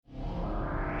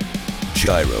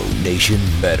Gyro Nation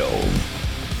Metal.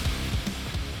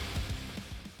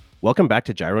 Welcome back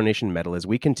to Gyro Nation Metal as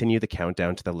we continue the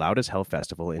countdown to the Loud as Hell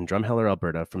Festival in Drumheller,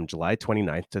 Alberta from July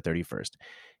 29th to 31st.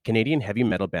 Canadian heavy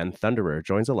metal band Thunderor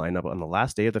joins the lineup on the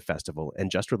last day of the festival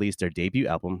and just released their debut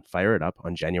album, Fire It Up,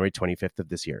 on January 25th of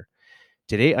this year.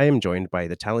 Today I am joined by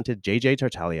the talented JJ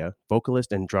Tartaglia,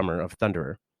 vocalist and drummer of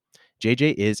Thunderor.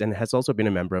 JJ is and has also been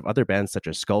a member of other bands such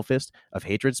as Skullfist, Of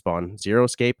Hatred Spawn, Zero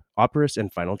Escape, Operus,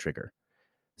 and Final Trigger.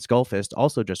 Skullfist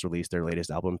also just released their latest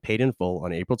album, Paid in Full,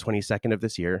 on April 22nd of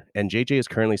this year, and JJ is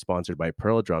currently sponsored by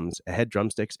Pearl Drums, Ahead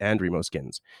Drumsticks, and Remo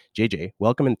Skins. JJ,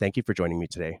 welcome and thank you for joining me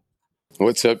today.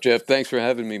 What's up, Jeff? Thanks for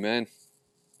having me, man.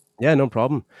 Yeah, no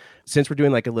problem. Since we're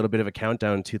doing like a little bit of a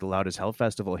countdown to the Loud as Hell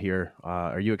Festival here,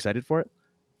 are you excited for it?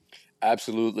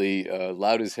 Absolutely.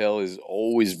 Loud as Hell has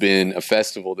always been a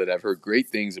festival that I've heard great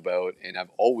things about, and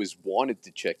I've always wanted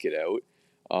to check it out.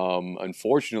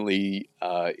 Unfortunately,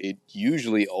 it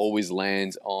usually always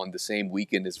lands on the same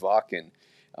weekend as Wacken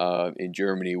in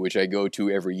Germany, which I go to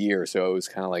every year. So it was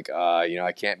kind of like,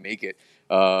 I can't make it.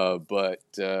 But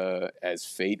as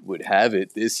fate would have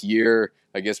it, this year,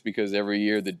 I guess because every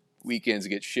year the weekends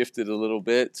get shifted a little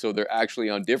bit, so they're actually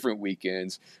on different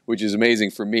weekends, which is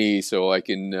amazing for me. So I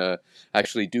can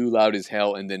actually do Loud as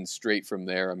Hell, and then straight from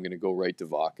there, I'm going to go right to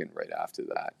Wacken right after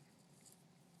that.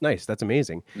 Nice, that's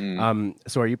amazing.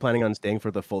 So are you planning on staying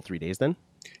for the full 3 days then?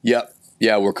 Yeah,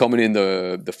 we're coming in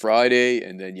the Friday,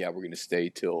 and then we're going to stay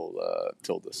till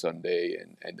the Sunday,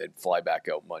 and then fly back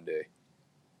out Monday.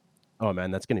 Oh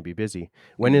man, that's going to be busy.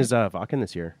 When is Wacken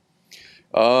this year?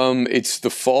 It's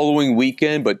the following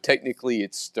weekend, but technically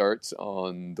it starts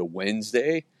on the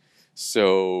Wednesday.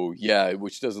 So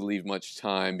which doesn't leave much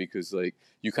time because like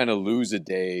you kind of lose a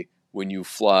day when you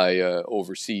fly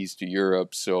overseas to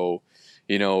Europe. So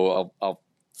I'll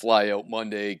fly out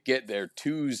Monday, get there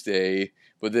Tuesday,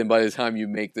 but then by the time you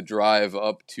make the drive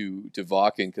up to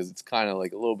Wacken, because it's kind of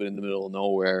like a little bit in the middle of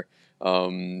nowhere,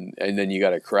 and then you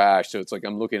got to crash. So it's like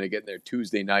I'm looking at getting there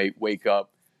Tuesday night, wake up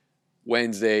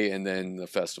Wednesday, and then the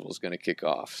festival is going to kick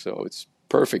off. So it's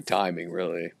perfect timing,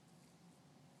 really.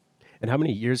 And how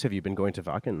many years have you been going to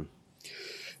Wacken?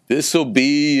 This will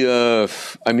be,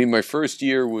 my first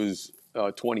year was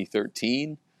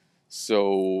 2013.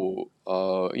 So,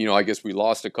 I guess we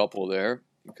lost a couple there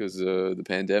because of the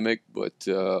pandemic, but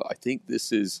I think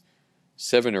this is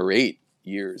 7 or 8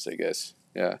 years, I guess.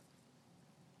 Yeah.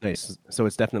 Nice. So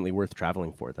it's definitely worth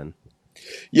traveling for then.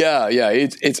 Yeah,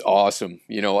 it's awesome.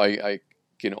 I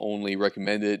can only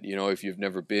recommend it, if you've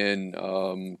never been,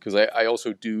 because I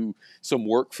also do some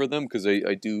work for them because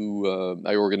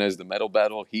I organize the metal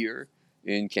battle here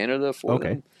in Canada for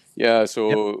them. Yeah,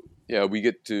 so we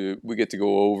get to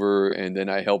go over, and then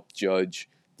I help judge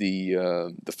the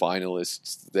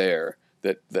finalists there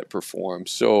that perform.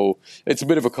 So it's a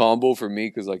bit of a combo for me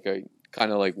because like I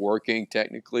kind of like working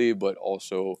technically, but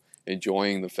also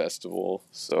enjoying the festival.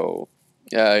 So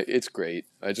yeah, it's great.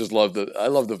 I love the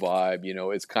vibe.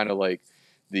 It's kind of like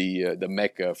the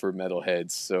mecca for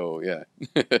metalheads. So yeah,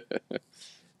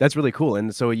 that's really cool.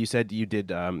 And so you said you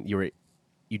did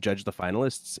you judged the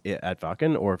finalists at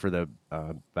Wacken or for the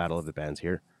Battle of the Bands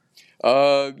here?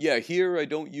 Here I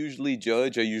don't usually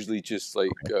judge. I usually just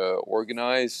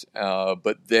organize.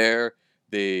 But there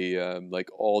they like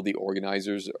all the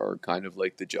organizers are kind of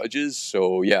like the judges.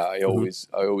 So yeah, I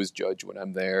always judge when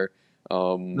I'm there.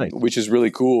 Nice. Which is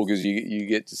really cool because you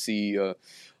get to see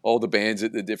all the bands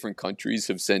that the different countries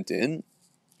have sent in,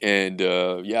 and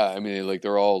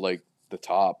they're all like the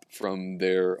top from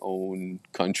their own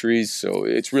countries, so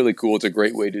it's really cool. It's a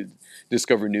great way to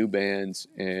discover new bands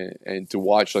and to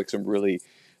watch like some really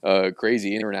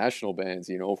crazy international bands,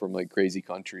 from like crazy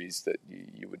countries that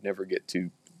you would never get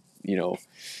to.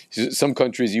 Some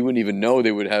countries you wouldn't even know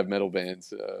they would have metal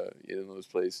bands in those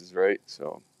places, right?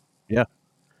 So yeah.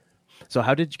 So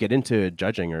how did you get into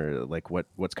judging, or like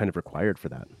what's kind of required for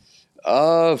that?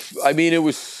 It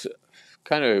was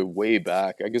kind of way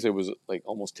back. I guess it was like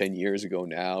almost 10 years ago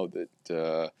now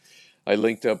that I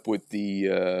linked up with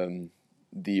the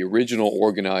original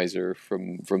organizer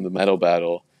from the metal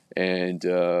battle, and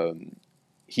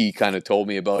he kind of told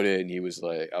me about it, and he was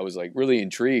like, I was like really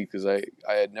intrigued because I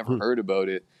had never heard about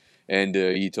it, and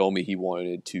he told me he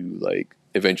wanted to like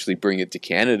eventually bring it to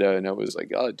Canada, and I was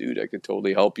like, oh dude, I could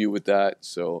totally help you with that.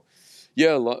 So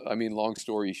yeah, long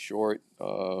story short,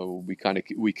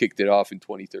 we kicked it off in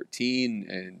 2013,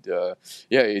 and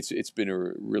it's been a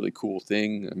really cool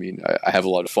thing. I mean, I have a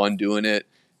lot of fun doing it,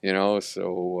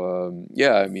 so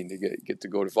to get to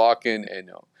go to Wacken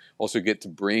and also get to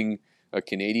bring a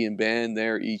Canadian band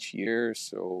there each year.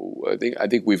 So I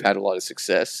think we've had a lot of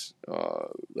success,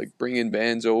 like bringing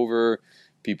bands over.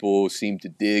 People seem to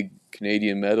dig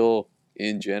Canadian metal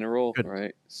in general, Good.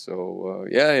 right? So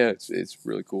yeah, it's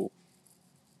really cool.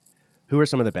 Who are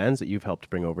some of the bands that you've helped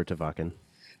bring over to Vakken?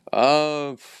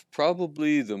 Uh,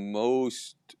 Probably the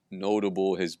most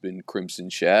notable has been Crimson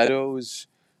Shadows,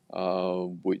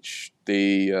 which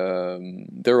they're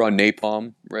on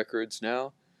Napalm Records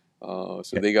now. So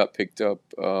Okay. they got picked up,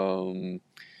 and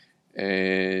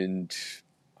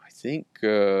I think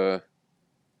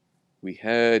we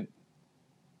had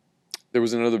there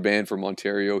was another band from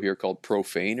Ontario here called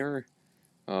Profaner,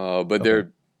 but Okay.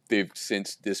 they've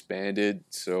since disbanded.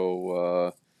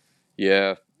 So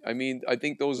yeah, I mean, I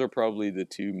think those are probably the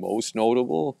two most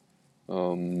notable.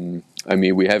 I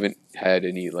mean, we haven't had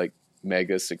any like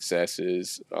mega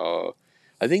successes.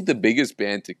 I think the biggest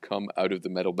band to come out of the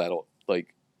metal battle,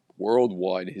 like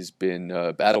worldwide, has been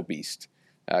Battle Beast.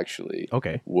 Actually,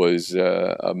 Okay. was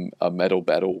a metal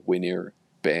battle winner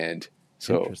band.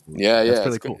 So Interesting. yeah, That's yeah,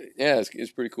 really cool.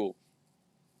 it's pretty cool.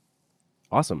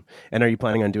 Awesome. And are you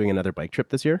planning on doing another bike trip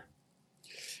this year?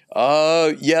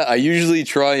 Yeah, I usually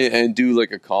try and do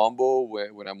like a combo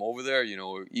when I'm over there,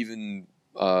 even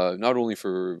not only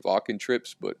for Vakken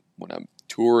trips, but when I'm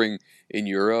touring in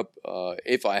Europe,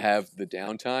 if I have the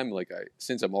downtime,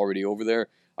 since I'm already over there,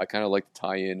 I kind of like to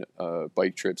tie in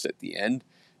bike trips at the end.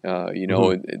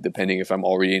 Hmm. Depending if I'm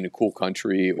already in a cool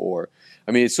country or,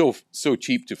 I mean, it's so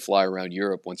cheap to fly around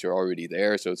Europe once you're already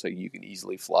there, so it's like you can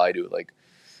easily fly to like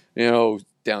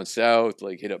down south,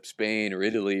 like hit up Spain or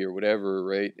Italy or whatever,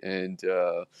 right? And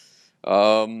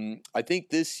I think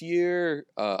this year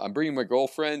I'm bringing my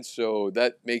girlfriend, so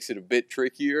that makes it a bit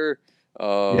trickier.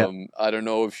 Yeah. I don't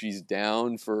know if she's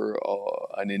down for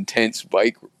an intense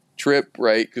bike trip,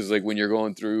 right? Because like when you're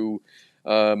going through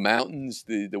mountains,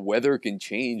 the weather can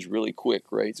change really quick,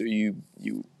 right? So you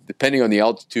depending on the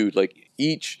altitude, like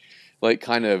each like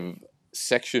kind of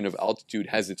section of altitude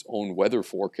has its own weather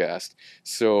forecast.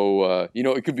 So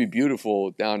it could be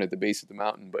beautiful down at the base of the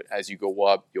mountain, but as you go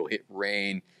up, you'll hit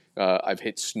rain. I've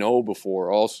hit snow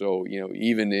before, also.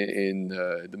 Even in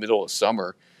the middle of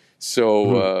summer.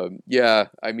 So Hmm. yeah,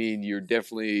 I mean, you're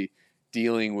definitely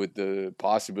dealing with the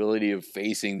possibility of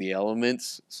facing the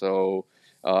elements. So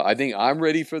I think I'm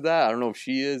ready for that. I don't know if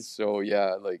she is. So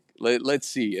yeah, like let's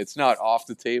see. It's not off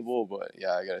the table, but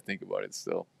yeah, I got to think about it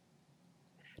still.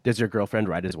 Does your girlfriend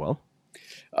ride as well?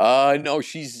 No,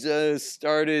 she's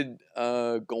started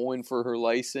going for her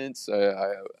license.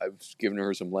 I was giving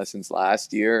her some lessons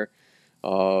last year.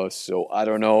 So I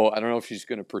don't know. I don't know if she's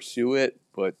going to pursue it,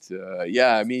 but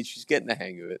yeah, I mean, she's getting the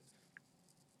hang of it.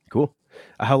 Cool.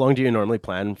 How long do you normally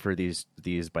plan for these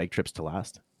bike trips to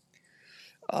last?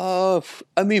 I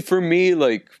mean, for me,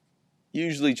 like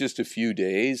usually just a few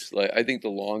days. Like I think the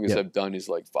longest Yep. I've done is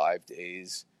like 5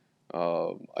 days.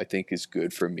 I think is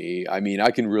good for me. I mean,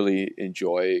 I can really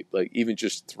enjoy like even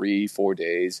just 3, 4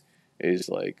 days is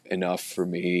like enough for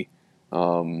me.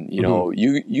 Hmm.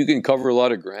 You can cover a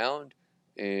lot of ground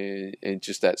and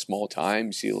just that small time.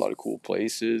 You see a lot of cool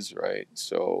places, right?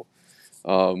 So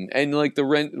and like the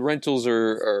rentals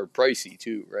are pricey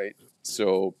too, right?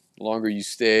 So the longer you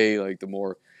stay, like the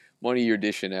more money you're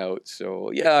dishing out.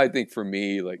 So yeah, I think for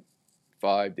me, like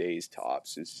 5 days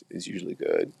tops is usually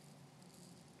good.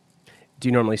 Do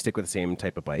you normally stick with the same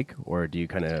type of bike, or do you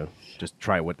kind of just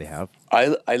try what they have?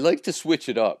 I like to switch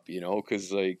it up,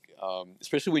 because like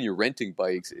especially when you're renting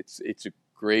bikes, it's a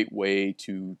great way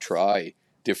to try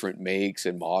different makes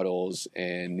and models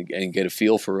and get a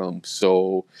feel for them.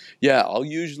 So yeah, I'll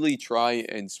usually try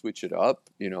and switch it up.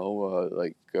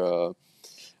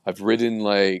 I've ridden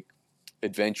like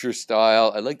adventure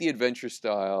style. I like the adventure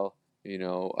style.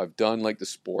 I've done like the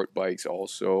sport bikes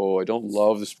also. I don't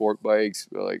love the sport bikes,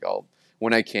 but like I'll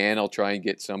when I can, I'll try and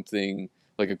get something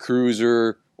like a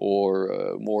cruiser or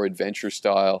a more adventure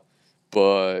style.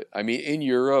 But I mean, in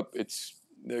Europe, it's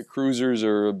the cruisers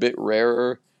are a bit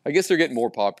rarer. I guess they're getting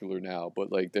more popular now,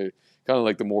 but like they're kind of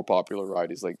like the more popular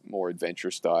ride is like more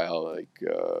adventure style, like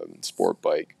sport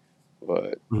bike.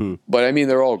 But Hmm. but I mean,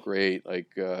 they're all great. Like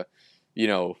you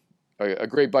know, a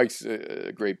great bike's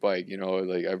a great bike.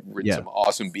 Like I've ridden Yeah. some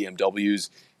awesome BMWs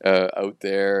out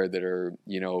there that are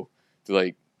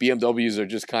like BMWs are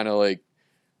just kind of like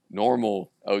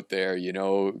normal out there,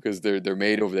 because they're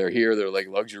made over there. Here they're like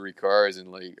luxury cars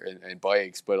and like and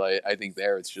bikes, but I think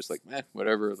there it's just like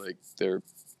whatever. Like they're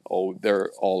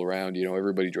all around.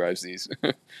 Everybody drives these.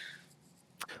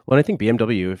 Well, I think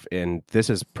BMW, and this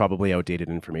is probably outdated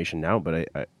information now, but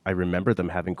I remember them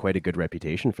having quite a good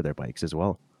reputation for their bikes as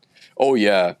well. Oh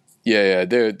yeah, yeah,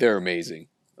 yeah. They're amazing.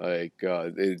 Like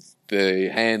it's the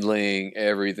handling,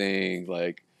 everything.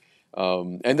 Like,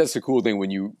 and that's the cool thing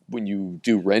when you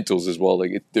do rentals as well.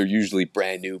 Like they're usually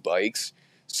brand new bikes,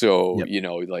 so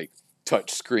Yep. like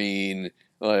touch screen,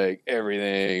 like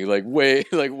everything, like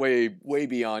way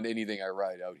beyond anything I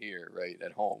ride out here, right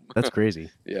at home. That's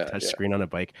crazy. Yeah, Touch yeah. screen on a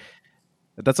bike.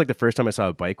 That's like the first time I saw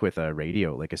a bike with a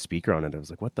radio, like a speaker on it. I was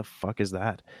like, what the fuck is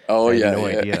that? Oh I had yeah, no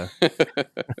yeah. idea.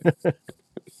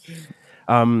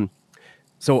 Um,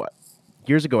 so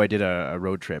years ago, I did a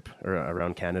road trip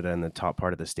around Canada and the top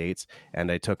part of the States,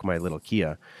 and I took my little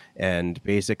Kia, and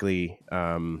basically,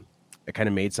 I kind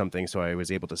of made something so I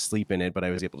was able to sleep in it, but I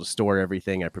was able to store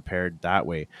everything. I prepared that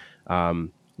way,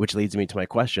 which leads me to my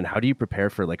question: how do you prepare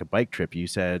for like a bike trip? You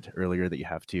said earlier that you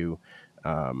have to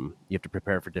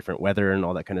prepare for different weather and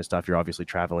all that kind of stuff. You're obviously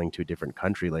traveling to a different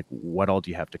country. Like, what all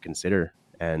do you have to consider?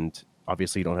 And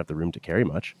obviously, you don't have the room to carry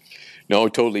much. No,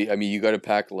 totally. I mean, you got to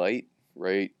pack light,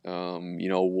 right? I'll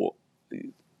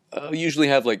usually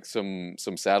have like some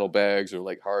saddlebags or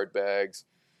like hard bags.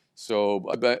 So,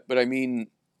 but I mean,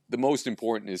 the most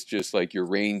important is just like your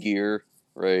rain gear,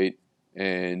 right?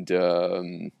 And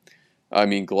I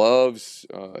mean, gloves,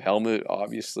 helmet,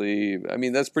 obviously. I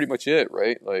mean, that's pretty much it,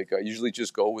 right? Like I usually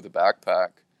just go with a backpack,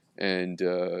 and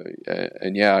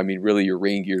yeah, I mean, really, your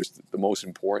rain gear is the most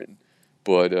important.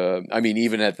 But I mean,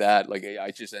 even at that, like I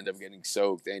just end up getting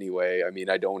soaked anyway. I mean,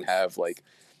 I don't have like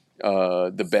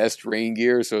the best rain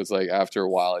gear, so it's like after a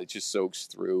while it just soaks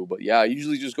through. But yeah, I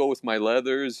usually just go with my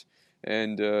leathers,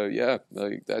 and yeah,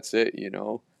 like that's it.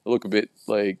 I look a bit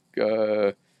like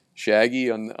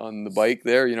shaggy on the bike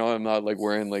there. I'm not like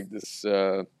wearing like this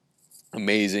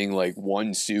amazing like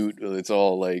one suit. It's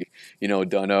all like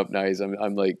done up nice.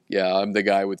 I'm like, yeah, I'm the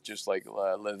guy with just like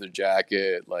a leather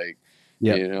jacket, like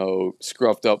Yep.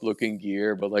 scruffed up looking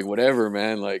gear, but like whatever,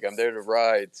 man. Like I'm there to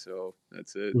ride, so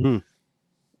that's it. Hmm.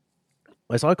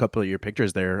 I saw a couple of your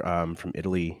pictures there from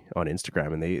Italy on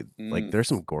Instagram, and they like Mm. there's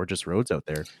some gorgeous roads out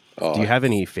there. Do Oh, you have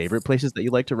any favorite places that you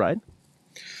like to ride?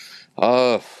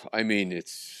 uh, I mean,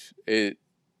 it.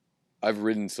 I've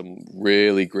ridden some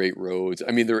really great roads.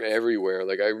 I mean, they're everywhere.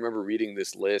 Like I remember reading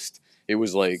this list. It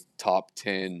was like top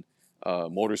 10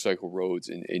 motorcycle roads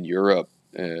in Europe.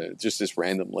 Just this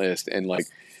random list, and like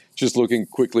just looking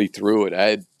quickly through it, I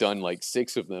had done like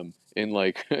six of them in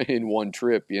like in one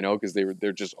trip. Because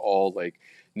they're just all like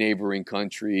neighboring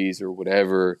countries or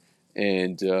whatever.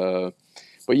 And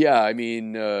but yeah, I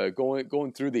mean,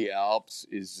 going through the Alps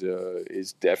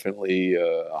is definitely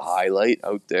a highlight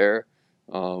out there.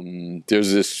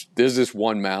 There's this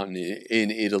one mountain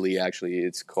in Italy. Actually,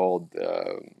 it's called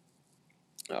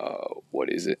what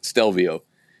is it? Stelvio,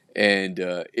 and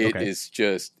it Okay. is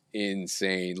just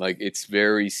insane. Like it's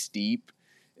very steep,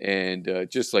 and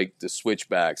just like the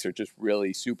switchbacks are just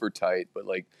really super tight. But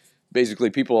like basically,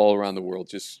 people all around the world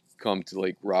just come to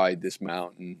like ride this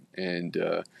mountain, and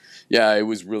yeah, it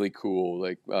was really cool.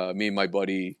 Like me and my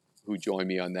buddy who joined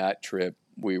me on that trip,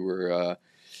 we were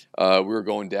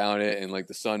going down it, and like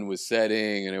the sun was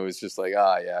setting, and it was just like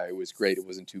yeah, it was great. It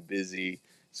wasn't too busy,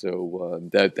 so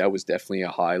that was definitely a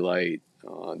highlight.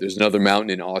 There's another mountain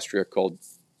in Austria called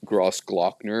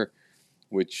Grossglockner,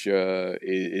 which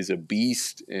is a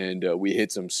beast, and we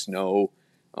hit some snow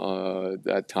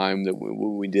that time that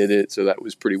we did it, so that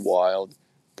was pretty wild.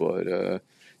 But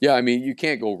yeah, I mean, you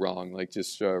can't go wrong. Like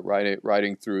just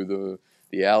riding through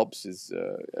the Alps is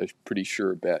a pretty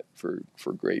sure bet for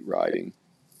great riding.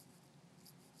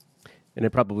 And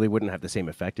it probably wouldn't have the same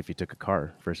effect if you took a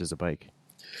car versus a bike.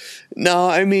 No,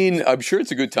 I mean, I'm sure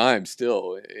it's a good time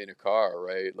still in a car,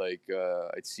 right? Like,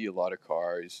 I'd see a lot of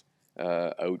cars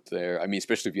out there. I mean,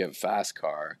 especially if you have a fast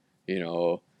car,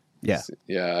 Yeah,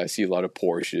 Yeah, I see a lot of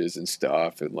Porsches and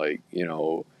stuff, and like,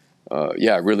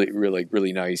 yeah, really, really,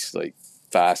 really nice, like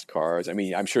fast cars. I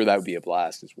mean, I'm sure that would be a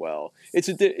blast as well. It's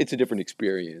a different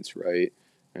experience, right?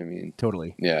 I mean,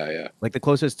 totally. yeah, yeah. Like the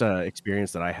closest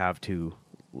experience that I have to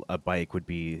a bike would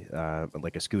be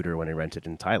like a scooter when I rented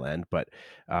in Thailand. But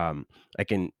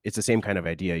it's the same kind of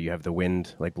idea. You have the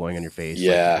wind like blowing on your face, like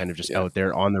you're Yeah, kind of just yeah. out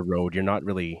there on the road. You're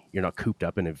not cooped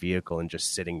up in a vehicle and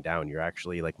just sitting down. You're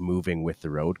actually like moving with the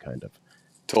road, kind of.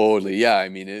 Totally, yeah. I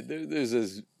mean, there's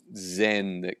this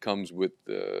zen that comes with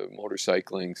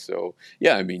motorcycling. So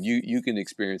yeah, I mean, you can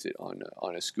experience it on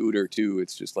a scooter too.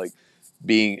 It's just like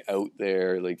being out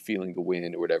there, like feeling the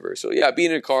wind or whatever. So yeah,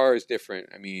 being in a car is different.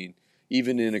 I mean,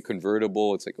 even in a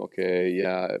convertible, it's like okay,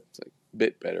 yeah, it's like a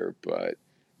bit better, but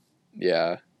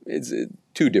yeah, it's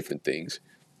two different things.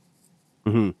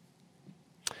 Hmm.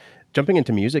 Jumping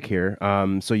into music here,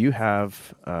 so you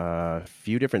have a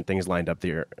few different things lined up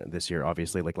there this year,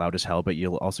 obviously, like Loud as Hell, but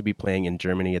you'll also be playing in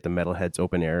Germany at the Metalheads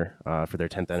Open Air for their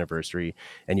 10th anniversary,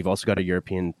 and you've also got a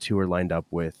European tour lined up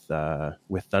with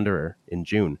Thunderor in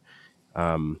June.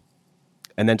 Um,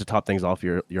 and then to top things off,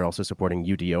 you're also supporting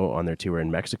UDO on their tour in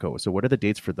Mexico. So what are the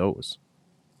dates for those?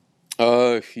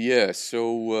 Yeah,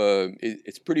 so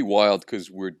it's pretty wild because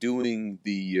we're doing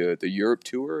the Europe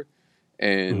tour,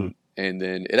 Hmm. and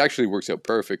then it actually works out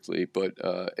perfectly. But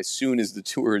as soon as the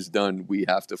tour is done, we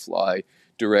have to fly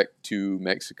direct to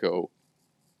Mexico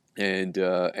and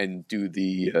do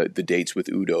the dates with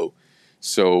Udo.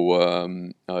 So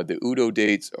the Udo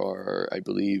dates are, I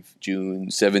believe, June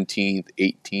 17th,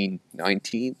 18th,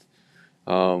 19th.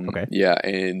 Okay. Yeah,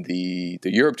 and the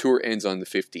Europe tour ends on the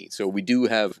 15th. So we do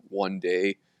have one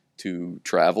day to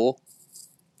travel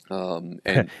and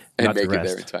Not to make it there in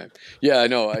rest. time. Yeah, I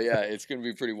know. Yeah, it's going to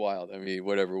be pretty wild. I mean,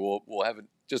 whatever. We'll have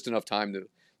just enough time to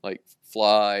like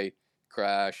fly,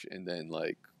 crash, and then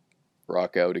like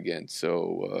rock out again.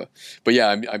 So, but yeah,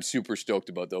 I'm super stoked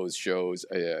about those shows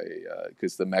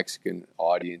because the Mexican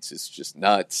audience is just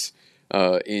nuts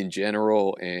in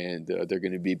general, and they're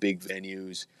going to be big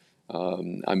venues.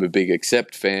 I'm a big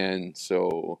Accept fan,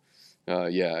 so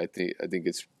yeah, I think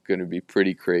it's going to be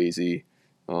pretty crazy.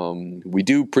 We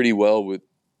do pretty well with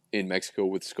in Mexico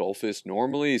with Skullfist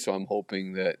normally, so I'm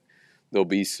hoping that there'll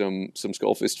be some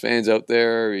Skullfist fans out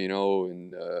there,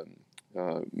 and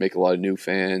make a lot of new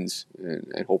fans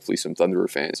and hopefully some Thunderer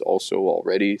fans also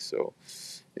already. So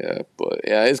yeah, but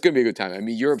yeah, it's gonna be a good time. I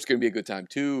mean, Europe's gonna be a good time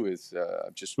too.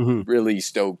 I'm just Hmm. really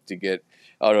stoked to get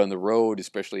out on the road,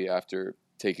 especially after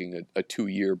taking a 2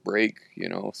 year break.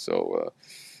 So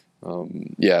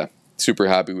yeah, super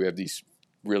happy we have these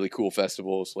really cool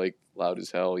festivals like Loud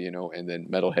as Hell, and then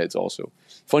Metalheads also.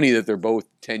 Funny that they're both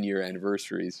 10-year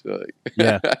anniversaries.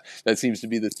 Yeah. That seems to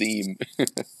be the theme.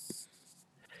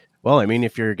 Well, I mean,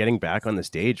 if you're getting back on the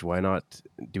stage, why not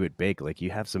do it big? Like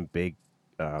you have some big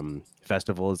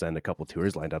festivals and a couple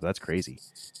tours lined up. That's crazy.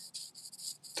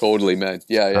 Totally, man.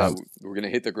 Yeah, yeah. Um, We're gonna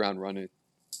hit the ground running.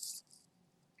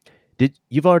 did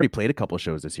you've already played a couple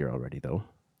shows this year already though?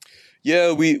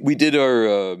 Yeah, we did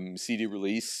our CD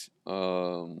release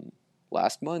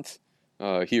last month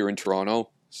here in Toronto,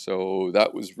 so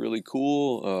that was really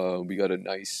cool. We got a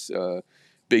nice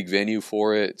big venue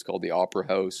for it. It's called the Opera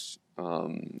House.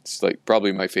 It's like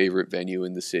probably my favorite venue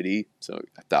in the city. So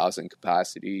 1,000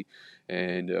 capacity,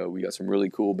 and we got some really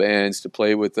cool bands to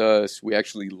play with us. We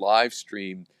actually live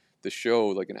streamed the show,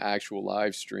 like an actual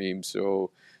live stream, so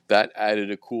that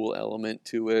added a cool element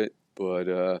to it.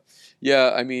 But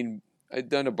yeah, I mean, I'd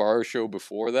done a bar show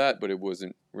before that, but it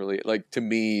wasn't really like to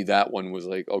me. That one was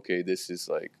like, okay, this is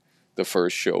like the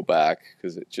first show back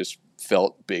because it just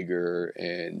felt bigger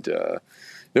and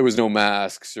there was no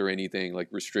masks or anything like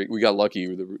restrict. We got lucky;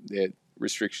 they had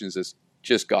restrictions that's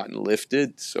just gotten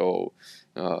lifted, so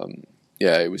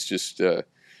yeah, it was just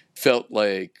felt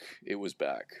like it was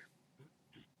back.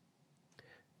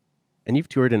 And you've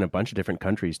toured in a bunch of different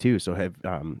countries too. So have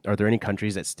are there any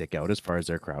countries that stick out as far as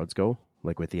their crowds go,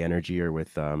 like with the energy or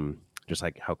with just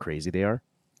like how crazy they are?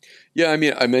 Yeah, I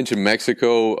mean, I mentioned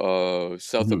Mexico.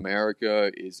 South Hmm.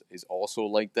 America is also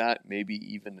like that. Maybe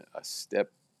even a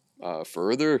step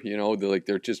further.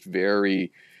 They're just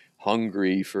very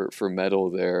hungry for metal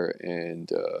there,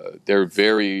 and they're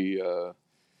very.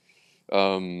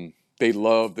 They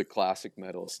love the classic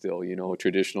metal still.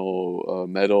 Traditional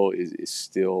metal is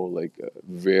still like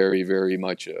very very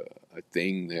much a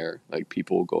thing there. Like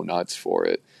people go nuts for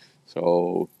it.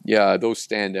 So yeah, those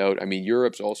stand out. I mean,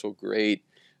 Europe's also great,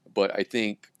 but I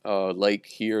think like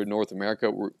here in North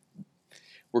America,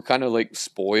 we're kind of like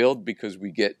spoiled because we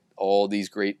get all these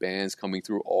great bands coming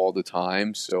through all the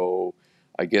time. So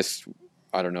I guess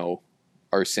I don't know,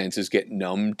 our senses get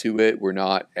numb to it. We're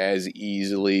not as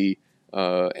easily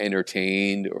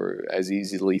entertained or as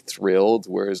easily thrilled.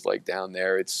 Whereas like down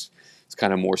there, it's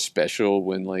kind of more special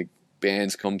when like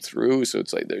bands come through. So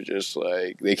it's like they're just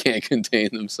like they can't contain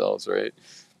themselves, right?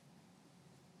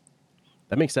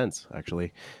 That makes sense,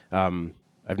 actually.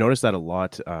 I've noticed that a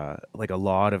lot, like a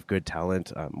lot of good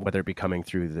talent, whether it be coming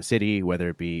through the city, whether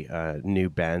it be new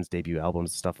bands, debut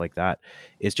albums, stuff like that.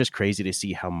 It's just crazy to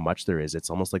see how much there is. It's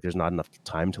almost like there's not enough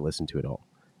time to listen to it all.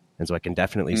 And so I can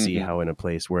definitely see Mm-hmm. how in a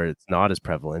place where it's not as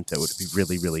prevalent, it would be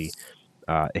really, really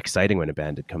exciting when a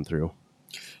band did come through.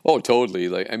 Oh, totally.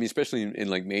 Like, I mean, especially in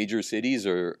like major cities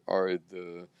are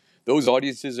those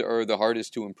audiences are the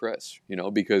hardest to impress,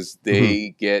 because Hmm.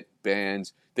 they get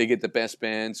the best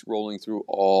bands rolling through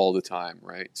all the time,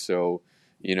 right? So,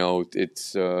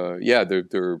 it's yeah,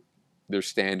 their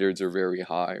standards are very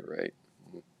high, right?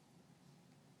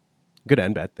 good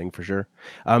and bad thing for sure.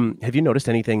 Have you noticed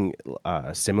anything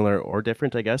similar or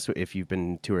different, I guess, if you've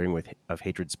been touring with of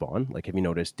Hatred Spawn? Like, have you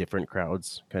noticed different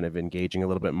crowds kind of engaging a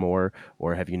little bit more,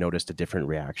 or have you noticed a different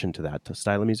reaction to that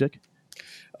style of music?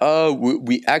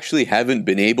 We actually haven't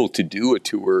been able to do a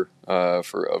tour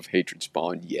for of Hatred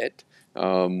Spawn yet.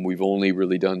 We've only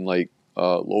really done like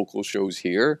local shows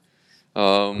here.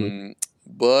 Mhm.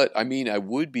 But I mean, I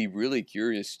would be really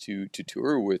curious to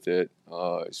tour with it,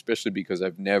 especially because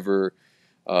I've never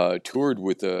toured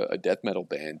with a death metal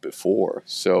band before.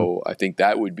 So I think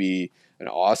that would be an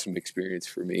awesome experience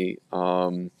for me.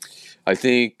 I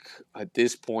think at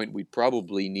this point we'd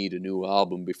probably need a new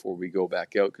album before we go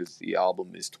back out because the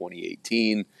album is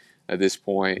 2018 at this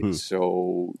point. Mhm.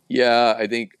 So yeah, I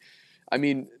think. I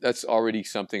mean, that's already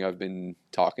something I've been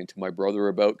talking to my brother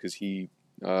about because he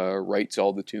writes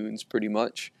all the tunes pretty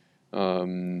much.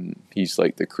 He's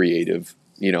like the creative,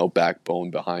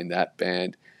 backbone behind that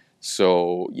band.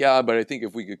 So yeah, but I think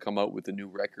if we could come out with a new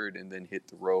record and then hit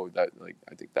the road, I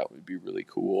think that would be really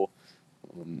cool.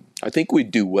 I think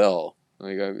we'd do well.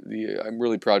 I'm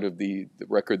really proud of the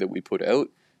record that we put out,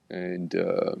 and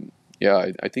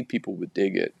yeah, I think people would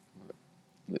dig it.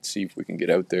 Let's see if we can get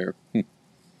out there.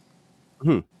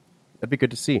 Hmm. That'd be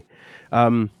good to see.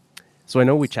 Um, so I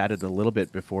know we chatted a little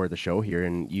bit before the show here,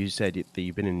 and you said that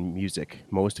you've been in music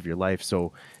most of your life.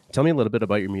 So tell me a little bit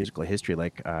about your musical history.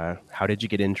 Like, how did you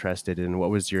get interested, and what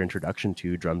was your introduction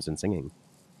to drums and singing?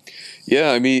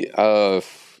 Yeah, I mean,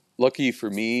 lucky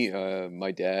for me, my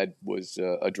dad was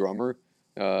a drummer.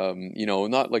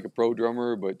 Not like a pro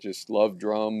drummer, but just loved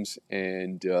drums,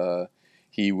 and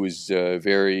he was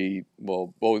very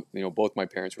well. Both my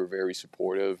parents were very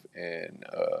supportive and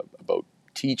about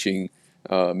teaching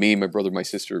me, my brother, my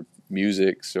sister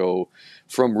music. So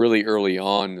from really early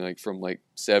on, like from like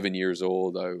 7 years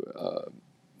old,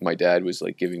 my dad was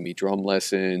like giving me drum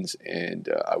lessons, and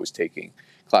I was taking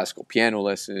classical piano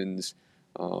lessons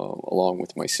along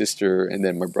with my sister and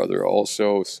then my brother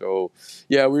also. So,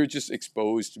 yeah, we were just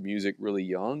exposed to music really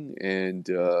young. And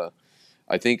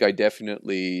I think I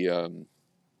definitely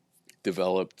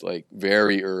developed like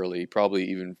very early, probably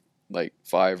even like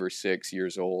 5 or 6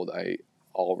 years old. I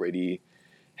already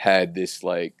had this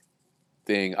like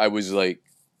thing. I was like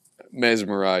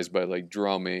mesmerized by like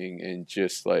drumming and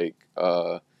just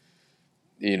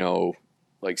you know,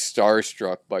 like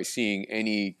starstruck by seeing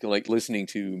any like listening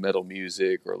to metal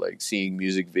music or like seeing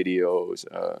music videos.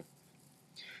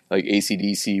 Like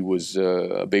ACDC was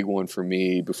a big one for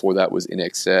me. Before that was In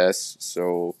Excess.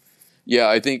 So yeah,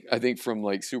 I think from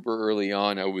like super early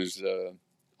on, I was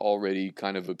already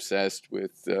kind of obsessed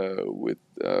with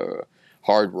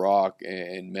hard rock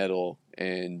and metal,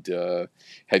 and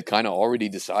had kind of already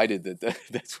decided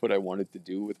that's what I wanted to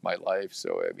do with my life.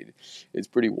 So I mean, it's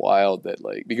pretty wild that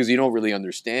like because you don't really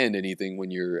understand anything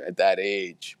when you're at that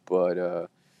age, but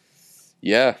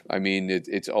yeah, I mean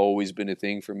it's always been a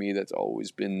thing for me. That's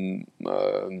always been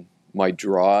my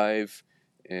drive,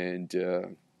 and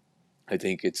I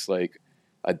think it's like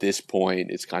at this point,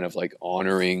 it's kind of like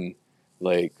honoring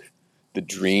like the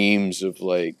dreams of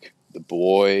like the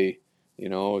boy,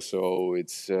 So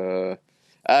it's yeah,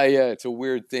 it's a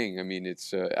weird thing. I mean,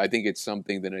 it's I think it's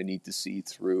something that I need to see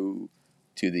through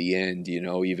to the end.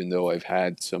 Even though I've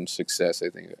had some success, I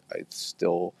think I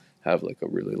still have like a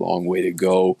really long way to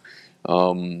go.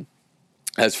 Um,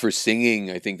 as for singing,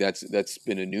 I think that's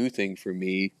been a new thing for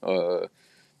me.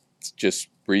 Just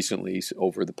recently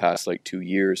over the past like 2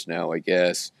 years now, I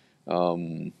guess.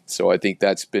 So I think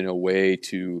that's been a way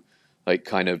to like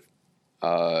kind of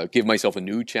give myself a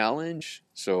new challenge.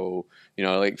 So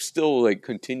like still like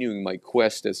continuing my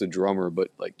quest as a drummer, but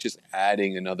like just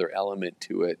adding another element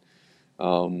to it.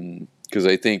 Because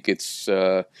I think it's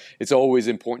always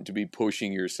important to be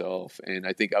pushing yourself, and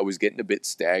I think I was getting a bit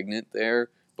stagnant there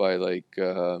by like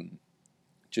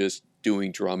just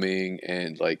doing drumming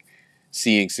and like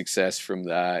seeing success from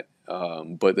that.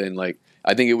 But then like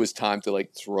I think it was time to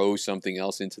like throw something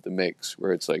else into the mix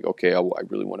where it's like, okay, I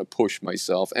really want to push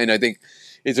myself, and I think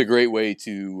it's a great way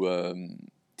to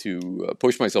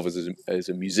push myself as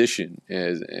a musician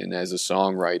and as a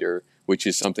songwriter, which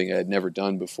is something I had never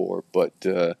done before, but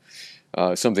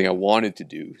something I wanted to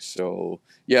do. So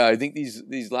yeah, I think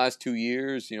these last 2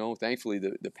 years, thankfully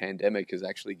the pandemic has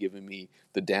actually given me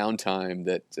the downtime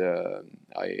that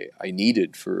I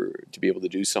needed to be able to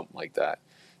do something like that.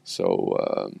 So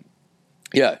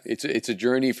yeah, it's a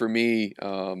journey for me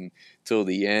till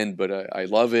the end, but I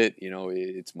love it.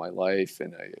 It's my life,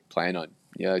 and I plan on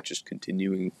just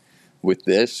continuing with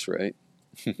this. Right.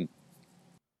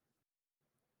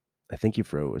 I think you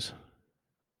froze.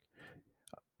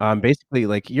 Basically,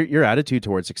 like your attitude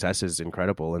towards success is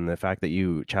incredible, and the fact that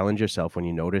you challenge yourself when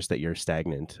you notice that you're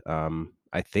stagnant.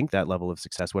 I think that level of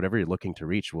success, whatever you're looking to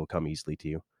reach, will come easily to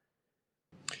you.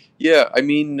 Yeah, I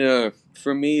mean,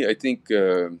 for me, I think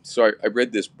so. I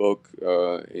read this book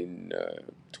in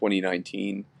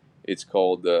 2019. It's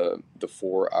called "The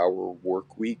 4 Hour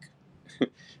Work Week."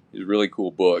 It's a really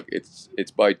cool book.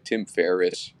 It's by Tim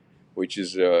Ferriss, which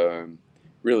is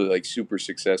really like super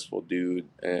successful dude,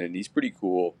 and he's pretty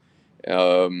cool.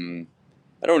 Um,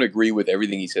 I don't agree with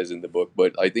everything he says in the book,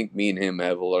 but I think me and him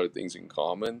have a lot of things in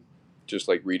common. Just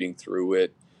like reading through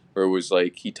it, where it was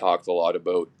like he talked a lot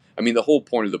about. I mean, the whole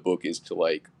point of the book is to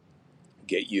like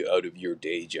get you out of your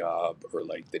day job or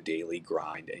like the daily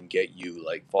grind and get you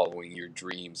like following your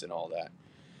dreams and all that.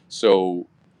 So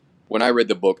when I read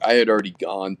the book, I had already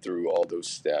gone through all those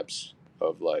steps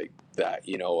of like that.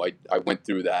 I went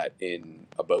through that in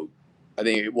about, I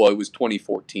think, it was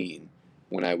 2014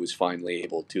 when I was finally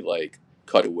able to like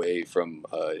cut away from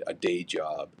a day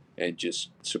job and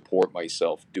just support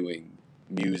myself doing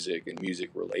music and music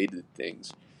related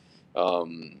things.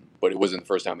 But it wasn't the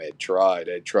first time I had tried.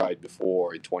 I had tried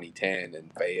before in 2010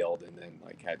 and failed, and then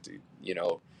like had to,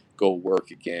 go work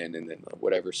again, and then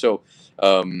whatever. So,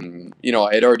 I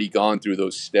had already gone through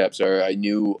those steps. I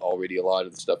knew already a lot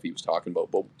of the stuff he was talking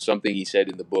about. But something he said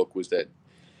in the book was that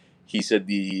he said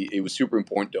it was super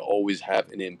important to always have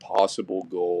an impossible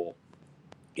goal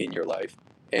in your life,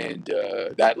 and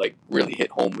that like really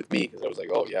hit home with me because I was like,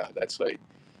 oh yeah, that's like.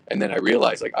 And then I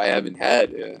realized like I haven't had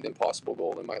an impossible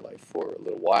goal in my life for a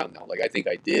little while now. Like I think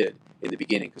I did in the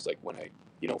beginning because like when I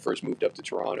first moved up to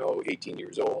Toronto, 18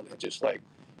 years old, and just like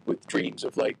with dreams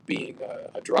of like being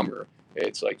a drummer,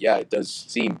 it's like yeah, it does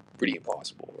seem pretty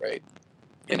impossible, right?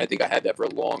 And I think I had that for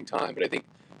a long time, but I think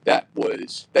that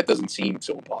doesn't seem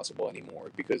so impossible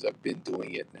anymore because I've been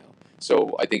doing it now.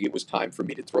 So I think it was time for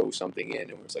me to throw something in,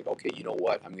 and it was like, okay, you know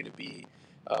what? I'm going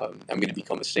to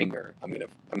become a singer. I'm going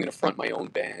to front my own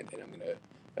band, and I'm going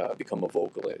to become a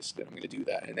vocalist, and I'm going to do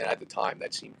that. And then at the time,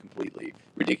 that seemed completely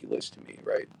ridiculous to me,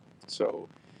 right? So,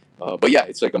 but yeah,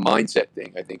 it's like a mindset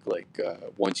thing. I think like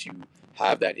once you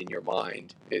have that in your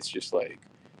mind, it's just like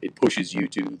it pushes you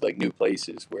to like new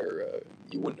places where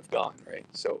you wouldn't have gone, right?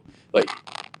 So like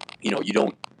you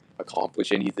don't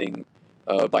accomplish anything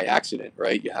by accident,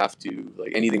 right? You have to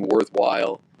like anything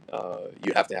worthwhile.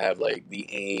 You have to have like the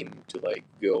aim to like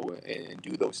go and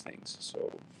do those things.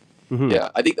 So Hmm. yeah,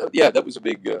 I think that was a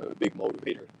big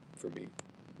motivator for me.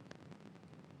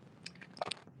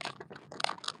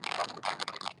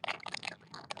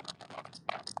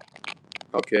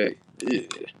 Okay. Ugh,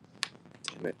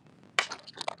 damn it.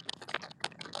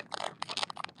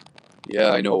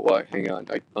 Yeah, I know why. Hang on,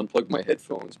 I unplugged my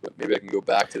headphones, but maybe I can go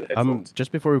back to the headphones.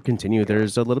 Just before we continue, Hang on.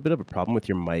 there's a little bit of a problem with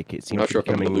your mic. It I'm seems not to be sure if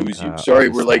I'm gonna coming lose you. Sorry,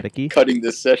 awful we're like staticky. cutting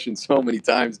this session so many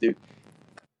times, dude.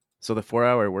 So the 4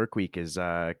 hour work week is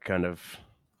kind of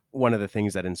one of the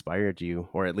things that inspired you,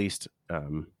 or at least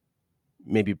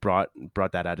maybe brought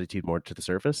that attitude more to the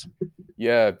surface.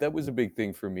 Yeah, that was a big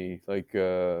thing for me. Like,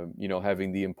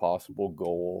 having the impossible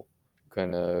goal,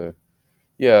 kind of.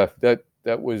 Yeah, that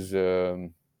was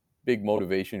big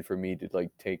motivation for me to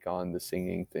like take on the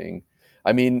singing thing.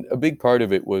 I mean, a big part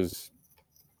of it was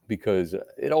because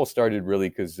it all started really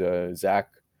because Zach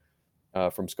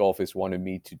from Skullfist wanted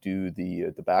me to do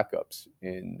the backups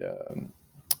in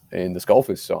the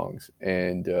Skullfist songs,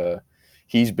 and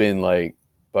he's been like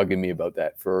bugging me about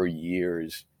that for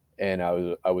years. And I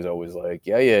was always like,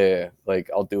 yeah, like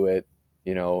I'll do it,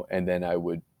 and then I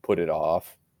would put it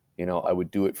off. I would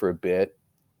do it for a bit.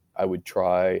 I would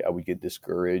try. I would get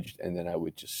discouraged, and then I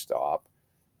would just stop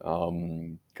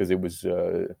because it was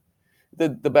the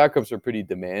backups are pretty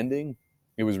demanding.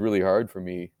 It was really hard for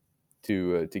me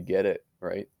to get it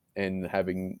right, and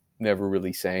having never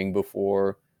really sang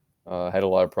before, had a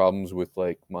lot of problems with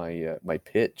like my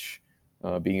pitch,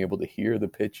 being able to hear the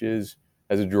pitches.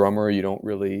 As a drummer, you don't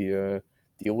really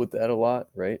deal with that a lot,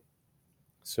 right?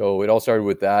 So it all started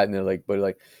with that, and then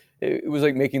it was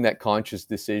like making that conscious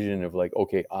decision of like,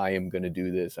 okay, I am gonna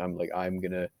do this. I'm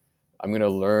gonna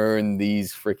learn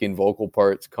these freaking vocal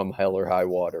parts come hell or high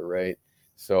water, right?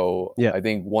 So Yeah. I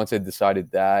think once I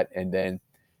decided that, and then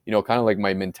kind of like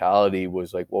my mentality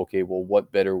was like, okay, well,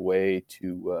 what better way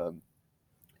to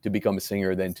become a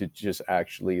singer than to just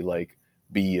actually like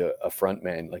be a front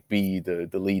man, like be the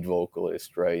lead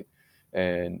vocalist, right?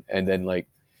 And then like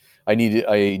I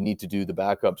need to do the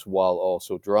backups while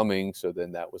also drumming. So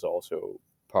then that was also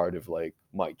part of like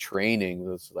my training. It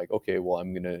was like, okay, well,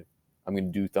 I'm gonna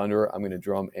do Thunderor. I'm gonna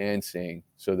drum and sing.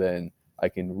 So then I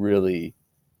can really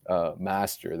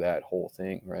master that whole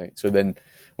thing, right? So then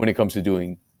when it comes to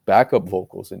doing backup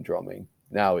vocals in drumming,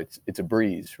 now it's a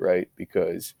breeze, right?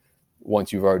 Because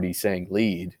once you've already sang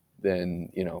lead, then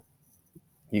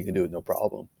you can do it no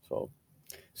problem. So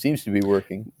seems to be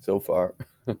working so far.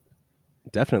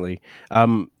 Definitely.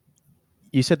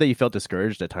 You said that you felt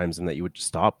discouraged at times and that you would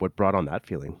stop. What brought on that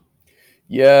feeling?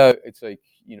 Yeah, it's like,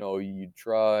 you'd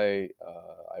try,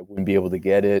 I wouldn't be able to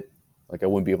get it. Like I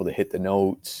wouldn't be able to hit the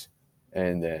notes,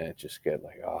 and then it just get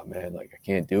like, oh man, like I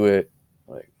can't do it.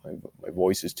 Like my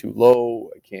voice is too low.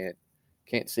 I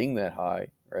can't sing that high,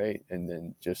 right? And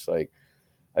then just like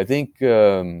I think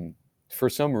for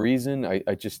some reason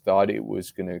I just thought it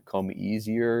was gonna come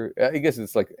easier. I guess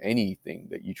it's like anything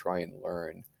that you try and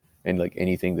learn, and like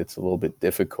anything that's a little bit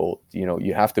difficult.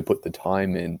 You have to put the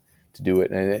time in to do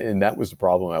it, and that was the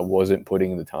problem. I wasn't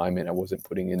putting the time in. I wasn't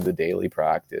putting in the daily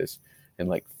practice and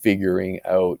like figuring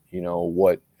out,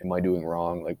 what am I doing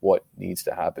wrong? Like what needs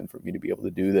to happen for me to be able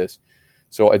to do this?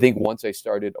 So I think once I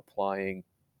started applying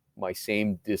my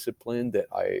same discipline that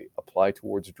I apply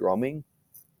towards drumming,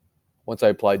 once I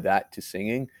applied that to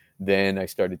singing, then I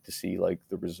started to see like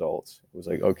the results. It was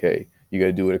like, okay, you got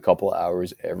to do it a couple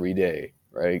hours every day,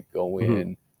 right? Go Mhm.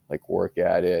 in, like work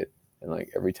at it, and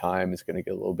like every time it's going to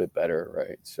get a little bit better,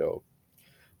 right? So,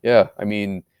 yeah, I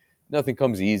mean, nothing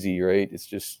comes easy, right? It's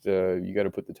just you got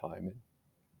to put the time in.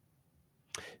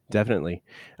 Definitely.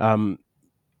 Um,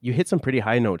 you hit some pretty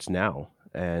high notes now,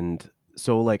 and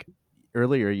so like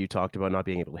earlier you talked about not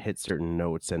being able to hit certain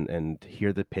notes and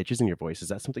hear the pitches in your voice. Is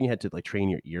that something you had to like train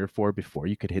your ear for before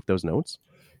you could hit those notes?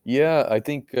 Yeah, I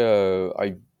think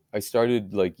I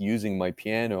started like using my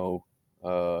piano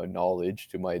knowledge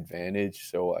to my advantage.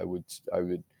 So I would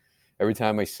every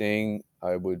time I sing,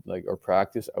 I would like or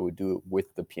practice, I would do it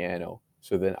with the piano.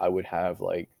 So then I would have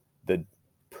like the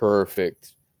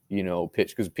perfect,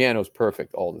 pitch, because piano's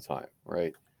perfect all the time,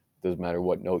 right? Doesn't matter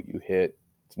what note you hit,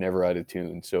 it's never out of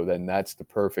tune. So then that's the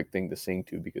perfect thing to sing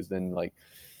to, because then like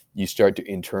you start to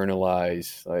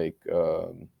internalize like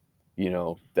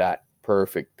that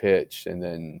perfect pitch, and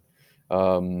then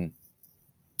um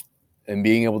and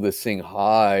being able to sing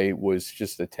high was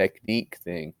just a technique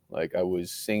thing. Like I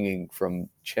was singing from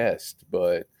chest,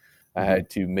 but I Mhm. had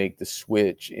to make the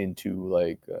switch into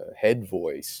like head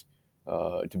voice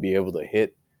to be able to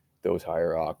hit those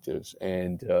higher octaves.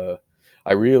 And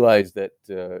I realized that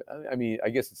I mean, I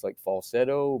guess it's like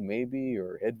falsetto maybe,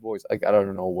 or head voice. Like I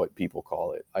don't know what people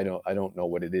call it. I don't know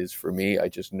what it is for me. I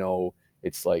just know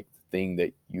it's like the thing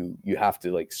that you have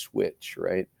to like switch,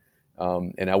 right?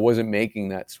 And I wasn't making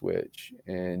that switch.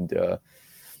 And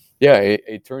yeah,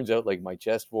 it turns out like my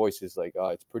chest voice is like,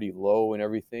 it's pretty low and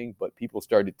everything. But people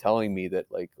started telling me that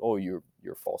like, oh, your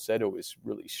falsetto is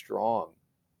really strong.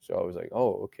 So I was like,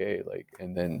 oh, okay. Like,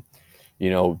 and then,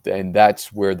 and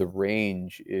that's where the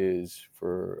range is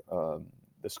for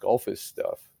the Skullfist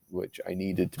stuff, which I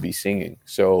needed to be singing.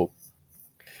 So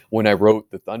when I wrote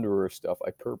the Thunderor stuff,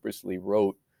 I purposely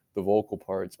wrote the vocal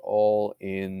parts all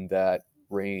in that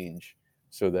range,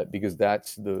 so that because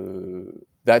that's the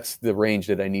range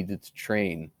that I needed to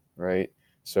train, right?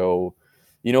 So,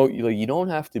 you don't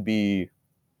have to be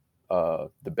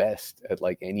the best at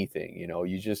like anything,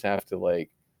 you just have to like,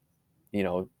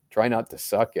 try not to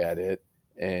suck at it,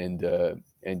 and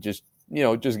just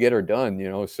get her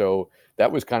done, so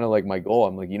that was kind of like my goal.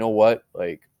 I'm like, you know what,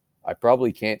 like I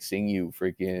probably can't sing you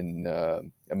freaking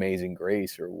Amazing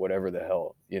Grace or whatever the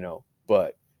hell,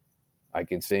 but I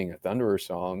can sing a Thunderer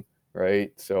song,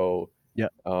 right? So Yeah.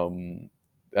 um,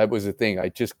 that was the thing. I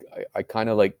kind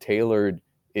of like tailored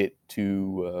it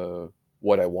to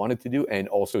what I wanted to do, and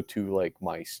also to like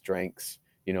my strengths,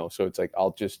 So it's like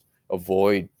I'll just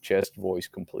avoid chest voice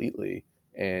completely,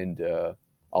 and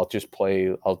I'll just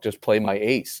play my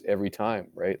ace every time,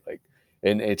 right? Like,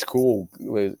 and it's cool.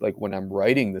 Like when I'm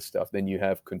writing this stuff, then you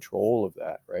have control of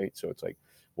that, right? So it's like,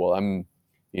 well, I'm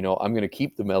going to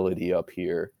keep the melody up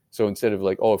here. So instead of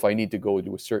like, oh, if I need to go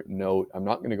to a certain note, I'm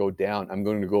not going to go down. I'm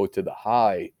going to go to the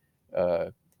high,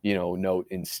 note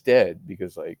instead,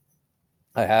 because like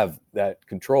I have that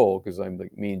control, because I'm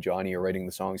like, me and Johnny are writing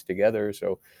the songs together.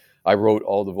 So I wrote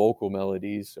all the vocal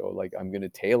melodies. So like I'm going to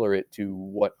tailor it to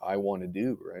what I want to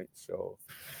do, right? So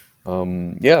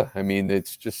yeah, I mean,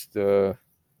 it's just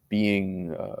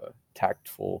being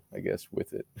tactful, I guess,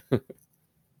 with it.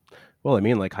 Well, I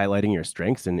mean, like highlighting your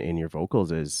strengths in your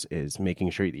vocals is making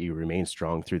sure that you remain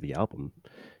strong through the album.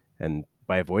 And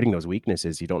by avoiding those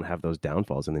weaknesses, you don't have those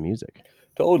downfalls in the music.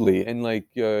 Totally. And like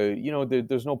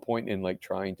there's no point in like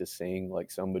trying to sing like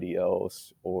somebody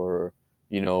else, or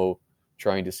you know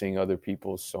trying to sing other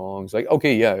people's songs. Like,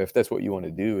 okay, yeah, if that's what you want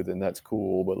to do, then that's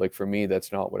cool, but like for me,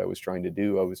 that's not what I was trying to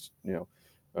do. I was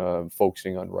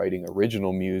focusing on writing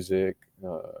original music,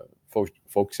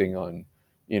 focusing on,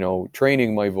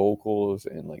 training my vocals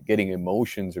and like getting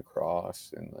emotions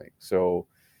across. And like, so,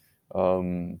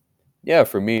 um, yeah,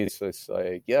 for me, it's just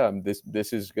like, yeah,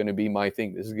 this is going to be my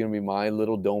thing. This is going to be my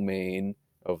little domain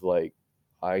of like,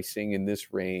 I sing in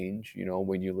this range,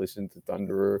 when you listen to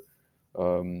Thunderer,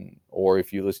 or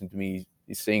if you listen to me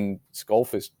sing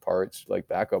Skullfist parts, like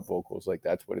backup vocals, like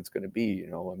that's what it's going to be.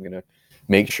 I'm going to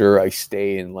make sure I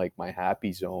stay in like my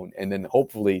happy zone. And then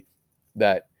hopefully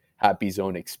that happy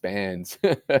zone expands.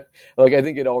 Like, I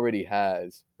think it already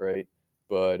has, right?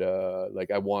 But like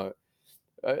I want,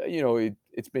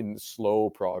 it's been slow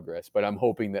progress, but I'm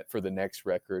hoping that for the next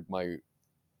record,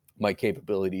 my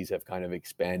capabilities have kind of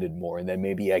expanded more, and then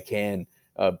maybe I can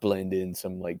blend in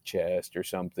some like chest or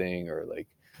something, or like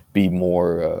be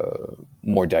more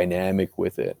dynamic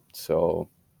with it. So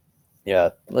yeah,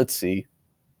 let's see.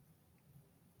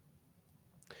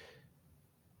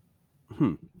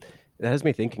 That has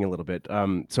me thinking a little bit.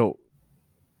 So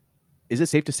is it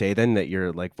safe to say then that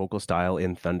your like vocal style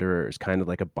in Thunder is kind of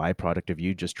like a byproduct of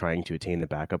you just trying to attain the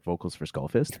backup vocals for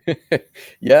Skullfist?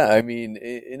 Yeah, I mean,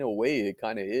 in a way, it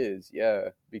kind of is. Yeah,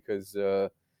 because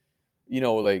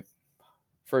like,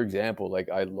 for example, like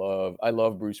I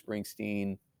love Bruce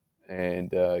Springsteen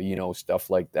and stuff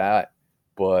like that,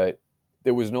 but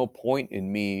there was no point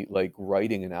in me like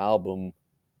writing an album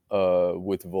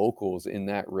with vocals in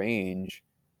that range,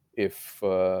 if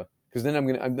because then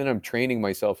I'm training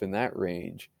myself in that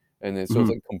range, and then so it's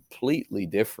Mhm. like completely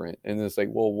different. And it's like,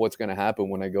 well, what's gonna happen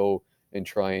when I go and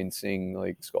try and sing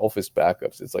like Skullfist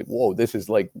backups? It's like, whoa, this is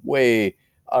like way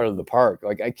out of the park.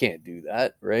 Like, I can't do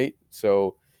that, right?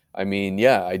 So I mean,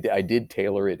 yeah, I did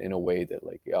tailor it in a way that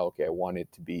like, yeah, okay, I want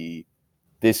it to be,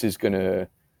 this is gonna,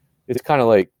 it's kind of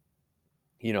like,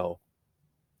 you know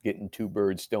getting two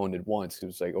birds stoned at once. It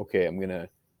was like, okay, I'm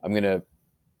gonna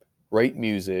write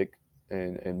music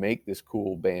and make this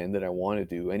cool band that I want to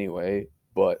do anyway,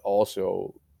 but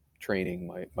also training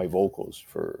my vocals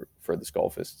for the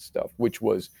Skullfist stuff, which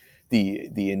was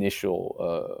the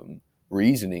initial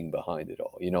reasoning behind it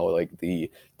all. Like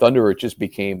the Thunderer just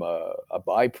became a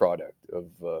byproduct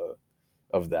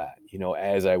of that.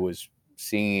 As I was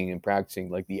singing and practicing,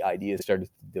 like the ideas started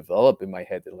to develop in my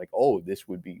head that like, oh, this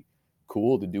would be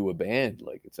cool to do a band.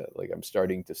 Like like I'm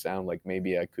starting to sound like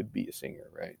maybe I could be a singer,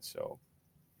 right? So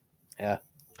yeah,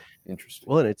 interesting.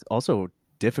 Well, and it's also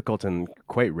difficult and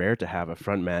quite rare to have a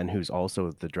front man who's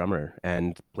also the drummer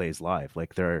and plays live.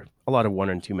 Like there are a lot of one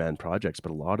and two man projects,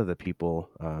 but a lot of the people,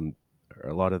 or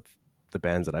a lot of the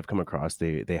bands that I've come across,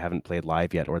 they haven't played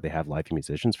live yet, or they have live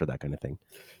musicians for that kind of thing.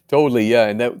 Totally, yeah,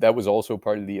 and that was also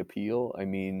part of the appeal. I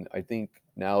mean, I think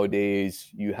nowadays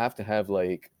you have to have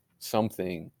like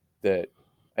something that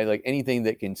I like, anything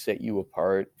that can set you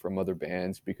apart from other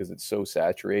bands, because it's so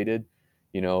saturated.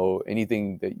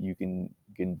 Anything that you can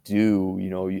do,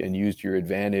 and use to your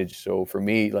advantage. So for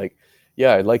me, like,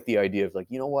 yeah, I like the idea of like,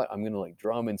 what, I'm gonna like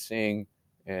drum and sing,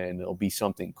 and it'll be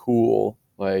something cool.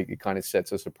 Like, it kind of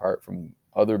sets us apart from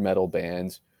other metal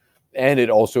bands, and it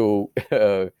also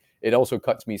it also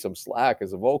cuts me some slack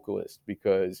as a vocalist,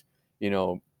 because you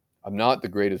know I'm not the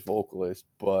greatest vocalist,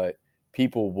 but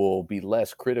people will be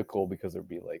less critical because they'll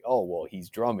be like, oh well, he's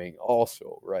drumming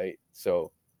also, right?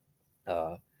 So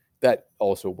uh, that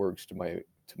also works to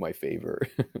my favor.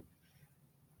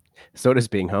 So does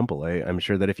being humble. I'm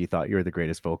sure that if you thought you were the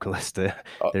greatest vocalist,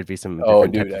 Oh, there'd be some oh,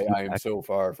 different dude, types of I am feedback. so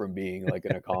far from being like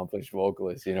an accomplished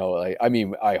vocalist. Like, I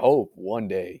mean, I hope one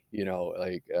day,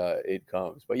 like it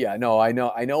comes. But yeah, no, I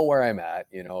know where I'm at.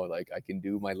 Like, I can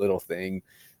do my little thing,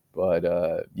 but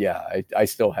yeah, I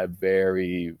still have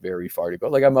very, very far to go.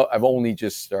 Like, I've only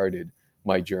just started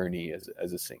my journey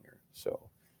as a singer. So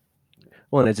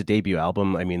Well, and as a debut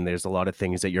album, I mean, there's a lot of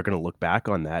things that you're going to look back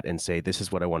on that and say, "This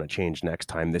is what I want to change next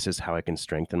time. This is how I can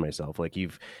strengthen myself." Like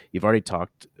you've already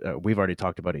talked, we've already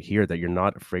talked about it here that you're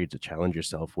not afraid to challenge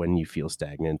yourself when you feel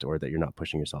stagnant or that you're not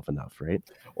pushing yourself enough, right?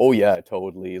 oh yeah,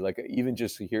 totally. Like, even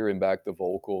just hearing back the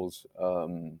vocals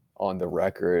on the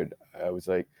record, I was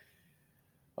like,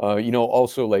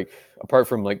 also, like, apart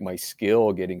from like my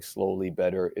skill getting slowly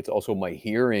better, it's also my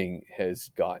hearing has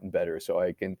gotten better. So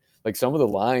I can, like, some of the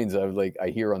lines I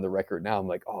hear on the record now, I'm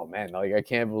like, oh man, like, I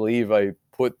can't believe I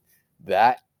put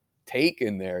that take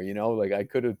in there. Like, I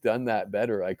could have done that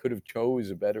better. I could have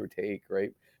chose a better take,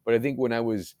 right? But I think when I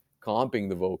was comping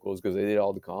the vocals, because I did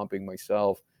all the comping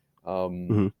myself, um,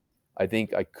 Hmm. I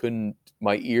think I couldn't,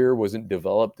 my ear wasn't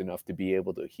developed enough to be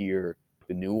able to hear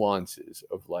the nuances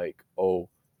of like, oh,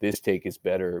 this take is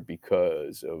better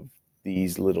because of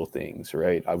these little things,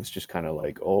 right? I was just kind of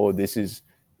like, oh, this is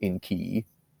in key,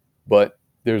 but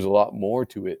there's a lot more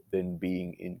to it than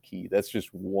being in key. That's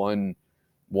just one.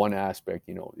 one aspect,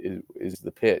 is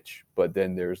the pitch, but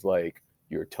then there's like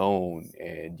your tone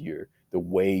and the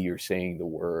way you're saying the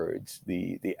words,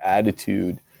 the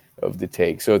attitude of the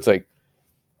take. So it's like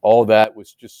all that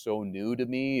was just so new to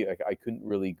me. I couldn't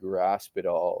really grasp it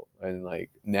all. And like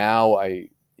now I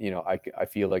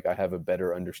feel like I have a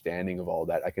better understanding of all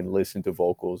that. I can listen to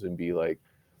vocals and be like,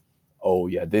 oh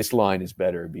yeah, this line is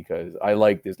better because I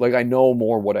like this. Like I know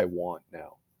more what I want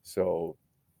now. So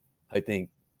I think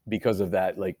because of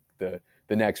that, like the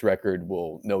next record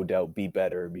will no doubt be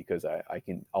better because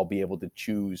I'll be able to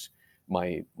choose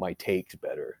my takes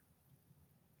better.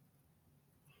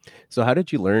 So how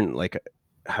did you learn, like,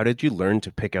 how did you learn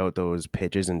to pick out those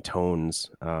pitches and tones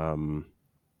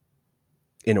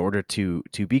in order to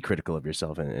be critical of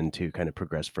yourself and to kind of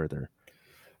progress further?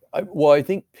 I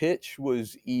think pitch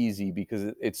was easy because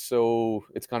it's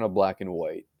kind of black and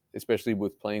white, especially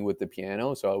with playing with the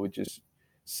piano. So I would just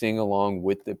sing along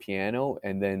with the piano,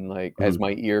 and then like as Mhm.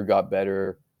 my ear got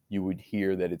better, you would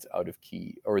hear that it's out of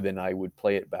key, or then I would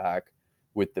play it back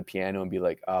with the piano and be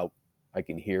like, oh, I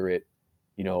can hear it.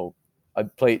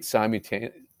 I'd play it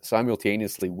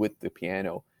simultaneously with the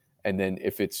piano, and then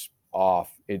if it's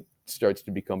off, it starts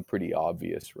to become pretty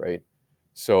obvious, right?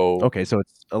 So Okay, so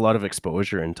it's a lot of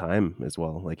exposure and time as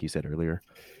well, like you said earlier.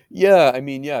 yeah, I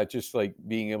mean, yeah, just like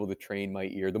being able to train my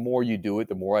ear. The more you do it,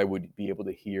 the more I would be able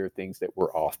to hear things that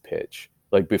were off pitch.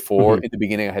 Like before, Mhm. in the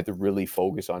beginning, I had to really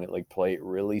focus on it, like play it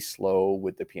really slow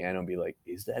with the piano and be like,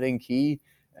 is that in key?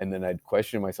 And then I'd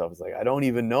question myself. It's like, I don't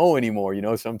even know anymore.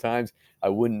 Sometimes I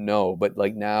wouldn't know, but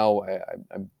like now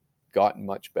I'm gotten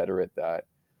much better at that.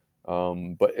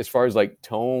 But as far as like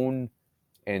tone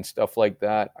and stuff like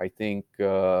that, I think,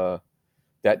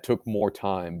 that took more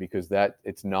time because that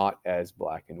it's not as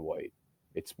black and white.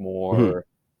 It's Mhm. more,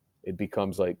 it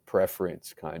becomes like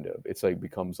preference kind of. It's like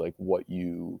becomes like what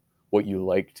you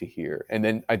like to hear. And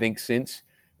then I think since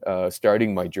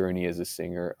starting my journey as a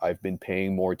singer, I've been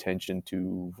paying more attention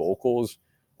to vocals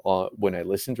when I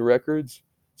listen to records.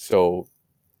 So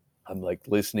I'm like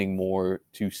listening more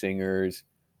to singers,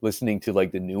 listening to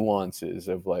like the nuances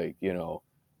of like,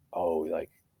 oh, like,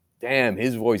 damn,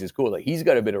 his voice is cool. Like he's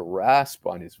got a bit of rasp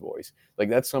on his voice. Like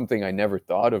that's something I never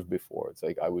thought of before. It's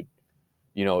like I would,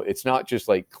 it's not just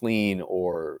like clean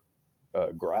or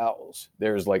growls.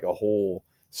 There's like a whole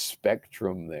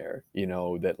spectrum there,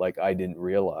 that like I didn't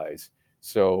realize.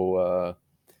 So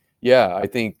yeah, I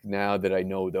think now that I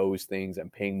know those things,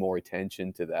 I'm paying more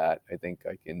attention to that. I think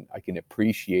I can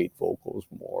appreciate vocals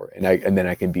more, and then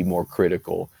I can be more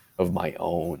critical of my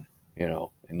own,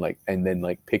 and then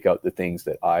like pick out the things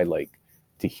that I like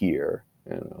to hear.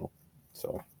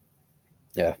 So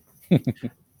yeah.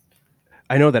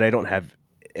 I know that I don't have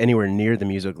anywhere near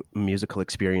the musical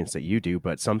experience that you do,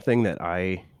 but something that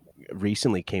I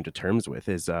recently came to terms with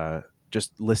is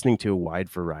just listening to a wide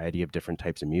variety of different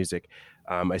types of music.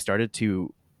 I started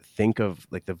to think of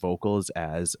like the vocals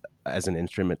as an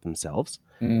instrument themselves.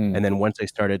 Mm. And then once I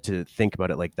started to think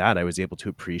about it like that, I was able to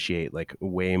appreciate like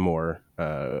way more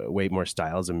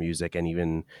styles of music, and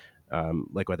even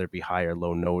like whether it be high or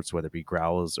low notes, whether it be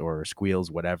growls or squeals,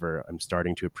 whatever. I'm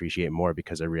starting to appreciate more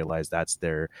because I realize that's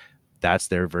their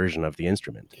version of the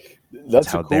instrument. It's That's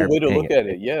a how cool they're way to playing look it. at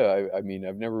it. Yeah, I mean,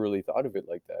 I've never really thought of it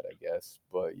like that, I guess.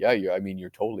 But yeah, I mean, you're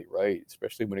totally right,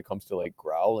 especially when it comes to like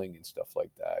growling and stuff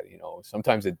like that.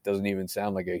 Sometimes it doesn't even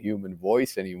sound like a human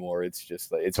voice anymore. It's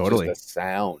just like it's just a Totally.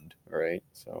 sound, right?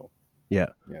 So Yeah.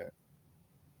 yeah.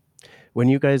 When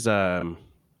you guys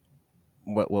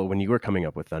when you were coming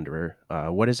up with Thunderer,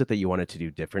 what is it that you wanted to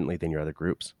do differently than your other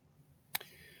groups?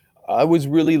 I was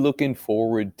really looking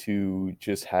forward to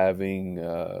just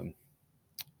having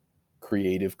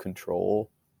creative control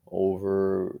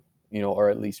over, or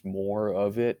at least more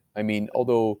of it. I mean,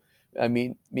 although, I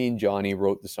mean, me and Johnny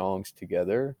wrote the songs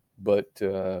together, but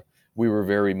we were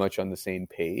very much on the same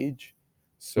page.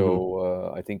 Hmm.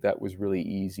 So I think that was really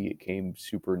easy. It came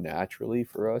super naturally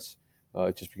for us,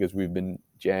 just because we've been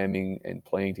jamming and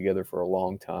playing together for a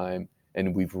long time,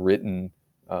 and we've written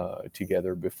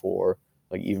together before.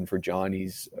 Like even for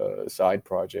Johnny's side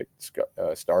project,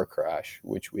 Star Crash,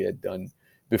 which we had done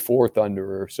before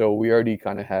Thunderer. So we already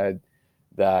kind of had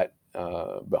that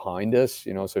behind us,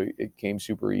 so it came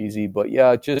super easy. But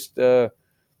yeah, just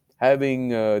having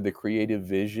the creative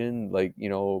vision, like,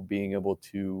 being able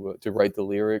to write the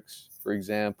lyrics, for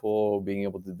example, being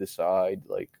able to decide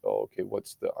like, oh, okay,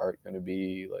 what's the art going to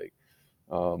be like,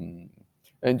 um,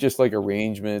 and just like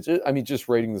arrangements. I mean, just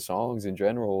writing the songs in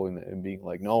general, and being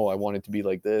like, no, I want it to be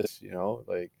like this,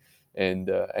 like, and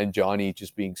Johnny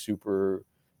just being super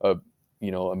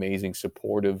amazing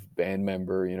supportive band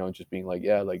member, just being like,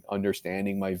 yeah, like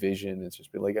understanding my vision. It's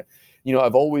just been like,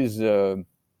 I've always,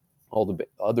 all the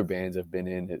other bands I've been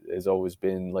in, it has always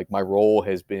been like my role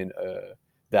has been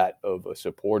that of a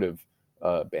supportive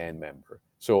band member.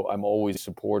 So I'm always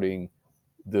supporting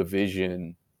the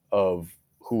vision of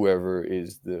whoever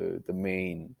is the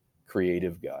main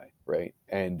creative guy, right?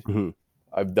 And Mhm.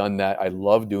 I've done that. I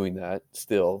love doing that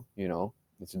still,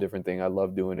 it's a different thing. I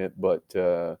love doing it, but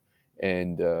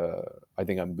and I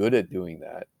think I'm good at doing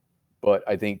that. But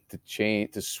I think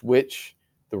to switch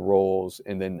the roles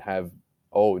and then have,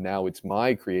 oh, now it's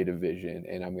my creative vision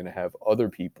and I'm going to have other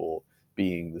people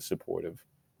being the supportive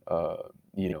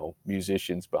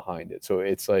musicians behind it. So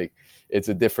it's like it's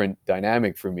a different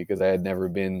dynamic for me because I had never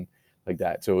been like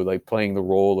that. So like playing the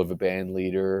role of a band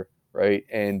leader, right?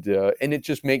 And it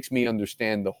just makes me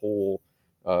understand the whole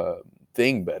uh,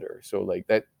 thing better. So like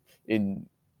that in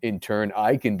turn,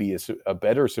 I can be a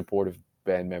better supportive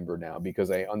band member now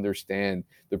because I understand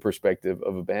the perspective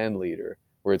of a band leader,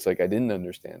 where it's like I didn't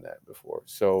understand that before.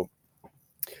 So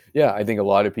yeah, I think a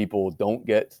lot of people don't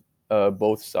get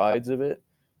both sides of it.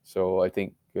 So I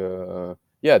think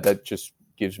yeah, that just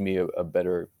gives me a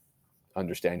better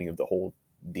understanding of the whole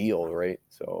deal, right?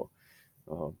 So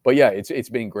but yeah, it's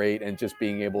been great, and just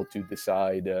being able to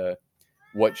decide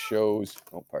what shows.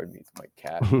 Oh, pardon me, it's my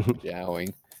cat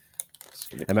meowing.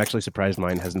 I'm actually surprised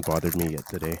mine hasn't bothered me yet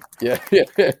today. Yeah,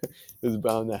 yeah, it's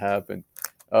bound to happen.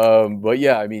 But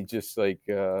yeah, I mean, just like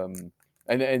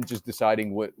and just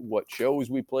deciding what shows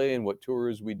we play and what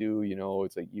tours we do.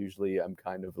 It's like usually I'm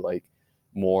kind of like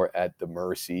more at the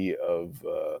mercy of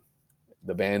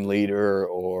the band leader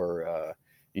or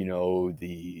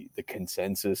the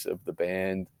consensus of the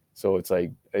band. So it's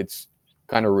like it's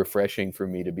kind of refreshing for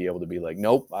me to be able to be like,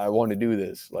 nope, I want to do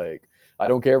this. Like I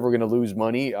don't care if we're gonna lose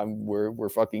money. We're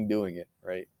fucking doing it,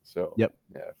 right? So Yep.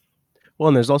 yeah. Well,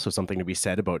 and there's also something to be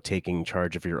said about taking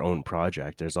charge of your own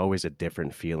project. There's always a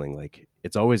different feeling. Like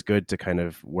it's always good to kind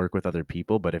of work with other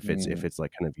people, but if Mm, it's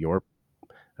like kind of your,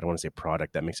 I don't want to say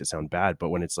product, that makes it sound bad, but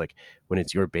when it's like when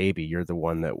it's your baby, you're the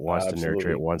one that wants to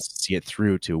nurture it, absolutely. wants to see it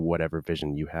through to whatever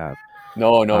vision you have.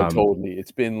 No, no, Um, totally.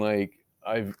 It's been like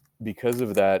I've because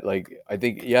of that, like I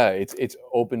think yeah, it's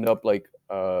opened up like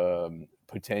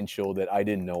potential that I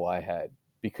didn't know I had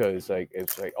because like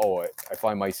it's like oh I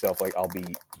find myself like I'll be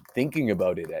thinking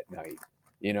about it at night,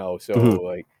 so mhm,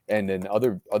 like and then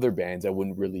other bands I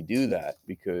wouldn't really do that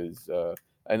because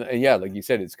and yeah, like you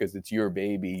said, it's because it's your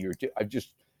baby. I've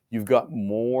just you've got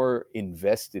more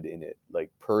invested in it like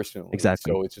personally, exactly.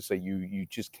 so it's just like you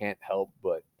just can't help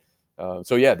but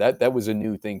so yeah, that was a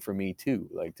new thing for me too,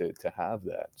 like to have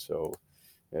that. So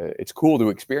it's cool to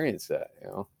experience that.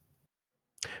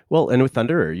 Well, and with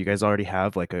Thunderer, you guys already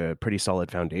have like a pretty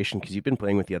solid foundation because you've been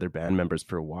playing with the other band members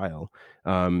for a while.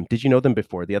 Did you know them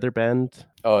before the other band?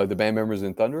 The band members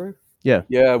in Thunderor. Yeah.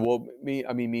 Yeah, well, me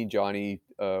and Johnny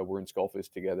were in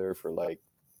Skullfist together for like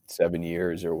 7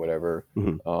 years or whatever,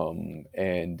 Mhm.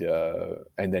 and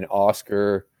then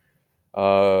Oscar,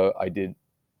 I did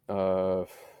uh,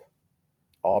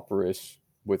 Operus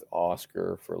with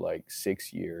Oscar for like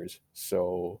 6 years.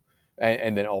 So,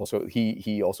 and then also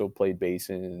he also played bass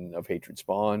in Of Hatred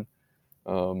Spawn.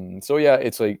 So yeah,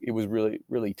 it's like it was really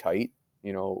really tight,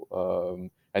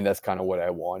 and that's kind of what I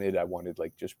wanted. I wanted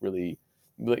like just really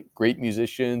like great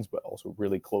musicians, but also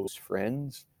really close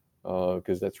friends,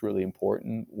 because that's really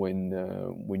important when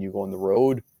you go on the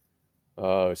road.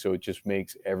 So it just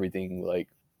makes everything like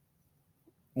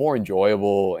more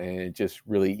enjoyable and just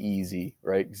really easy,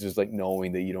 right? It's just like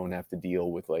knowing that you don't have to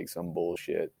deal with like some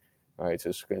bullshit. All right, so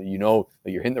it's that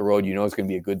you're hitting the road, it's gonna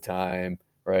be a good time,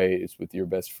 right? It's with your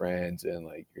best friends, and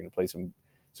like you're gonna play some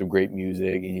great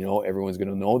music, and everyone's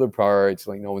gonna know their parts.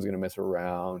 Like no one's gonna mess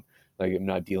around. Like I'm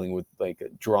not dealing with like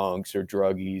drunks or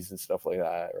druggies and stuff like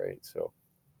that, right? So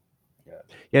yeah,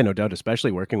 Yeah, no doubt,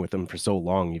 especially working with them for so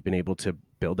long, you've been able to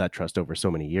build that trust over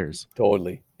so many years.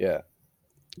 totally, yeah.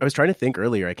 I was trying to think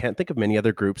earlier. I can't think of many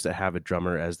other groups that have a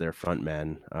drummer as their front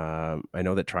man. I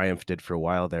know that Triumph did for a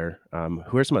while there.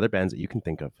 Who are some other bands that you can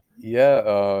think of?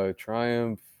 Yeah,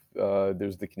 Triumph.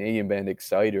 There's the Canadian band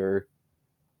Exciter.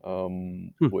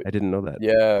 With I didn't know that.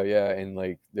 Yeah, yeah, and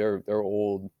like they're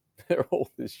old, they're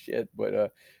old as shit.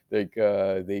 But like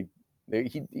they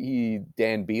he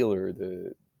Dan Beeler,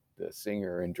 the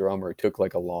singer and drummer, took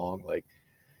like a long like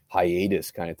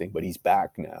hiatus kind of thing, but he's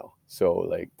back now. So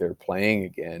like they're playing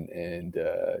again, and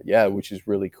yeah, which is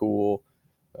really cool.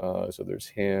 So there's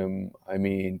him. I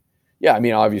mean, yeah, I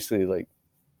mean obviously like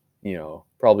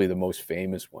probably the most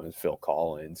famous one is Phil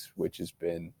Collins, which has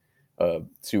been a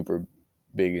super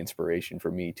big inspiration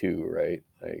for me too, right?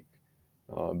 Like,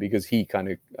 because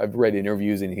I've read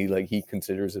interviews and he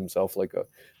considers himself like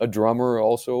a drummer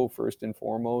also first and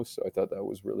foremost. So I thought that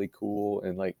was really cool.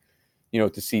 And like,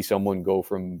 to see someone go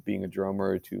from being a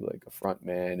drummer to like a front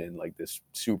man and like this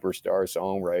superstar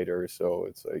songwriter. So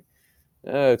it's like,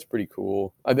 it's pretty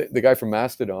cool. The guy from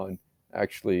Mastodon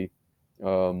actually,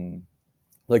 um,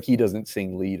 like he doesn't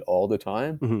sing lead all the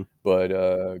time, Hmm.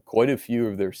 but quite a few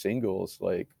of their singles,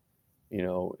 like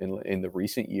in the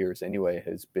recent years anyway,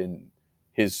 has been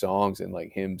his songs and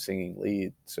like him singing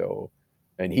lead. So,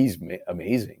 and he's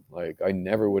amazing. Like I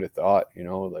never would have thought,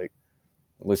 like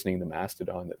listening to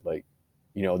Mastodon that like,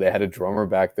 they had a drummer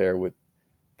back there with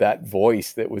that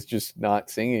voice that was just not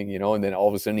singing, and then all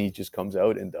of a sudden he just comes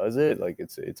out and does it. Like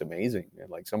it's amazing. And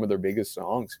like some of their biggest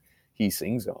songs he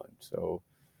sings on. So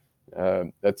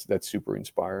that's super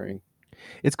inspiring.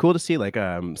 It's cool to see like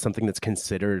something that's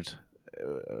considered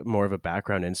more of a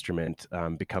background instrument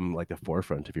become like the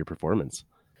forefront of your performance.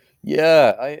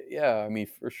 Yeah, I mean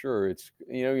for sure. It's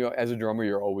as a drummer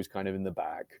you're always kind of in the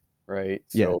back, right?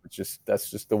 Yeah. So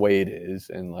that's just the way it is,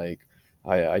 and like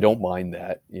I don't mind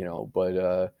that,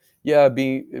 but yeah,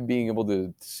 being able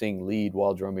to sing lead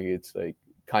while drumming, it's like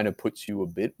kind of puts you a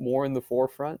bit more in the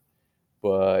forefront,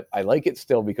 but I like it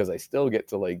still because I still get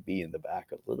to like be in the back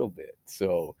a little bit.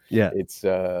 So Yeah.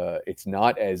 it's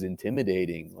not as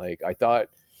intimidating. Like I thought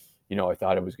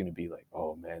it was going to be like,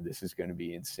 oh man, this is going to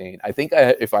be insane. I think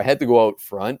if I had to go out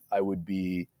front, I would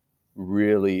be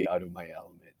really out of my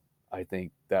element. I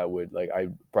think that would like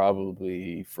I'd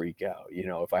probably freak out,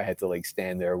 if I had to like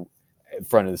stand there in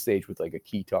front of the stage with like a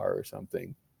guitar or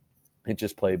something and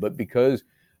just play. But because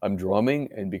I'm drumming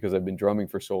and because I've been drumming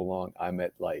for so long, I'm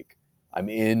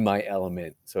in my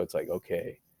element. So it's like,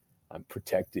 okay, I'm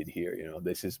protected here.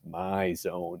 This is my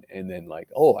zone. And then like,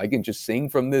 oh, I can just sing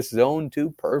from this zone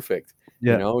too. Perfect.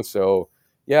 Yeah. So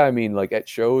yeah, I mean, like at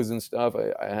shows and stuff,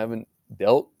 I haven't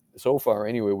dealt so far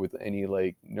anyway with any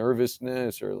like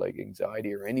nervousness or like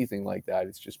anxiety or anything like that.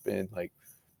 It's just been like,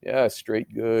 yeah,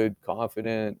 straight good,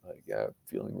 confident, like yeah,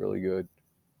 feeling really good.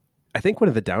 I think one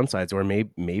of the downsides, or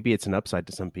maybe it's an upside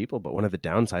to some people, but one of the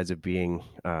downsides of being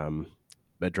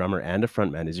a drummer and a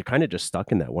frontman is you're kind of just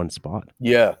stuck in that one spot.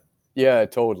 Yeah, yeah,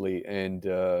 totally. And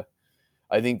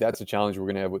I think that's a challenge we're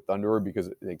gonna have with Thunderor because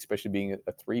especially being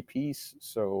a three piece,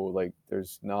 so like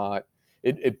there's not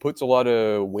it puts a lot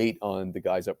of weight on the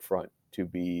guys up front to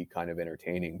be kind of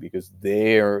entertaining because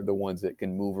they're the ones that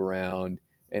can move around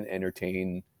and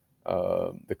entertain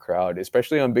the crowd,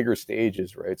 especially on bigger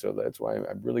stages, right? So that's why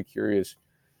I'm really curious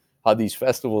how these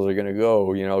festivals are gonna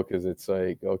go, because it's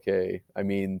like, okay, I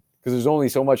mean, because there's only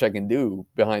so much I can do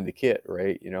behind the kit,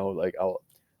 right? Like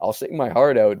I'll sing my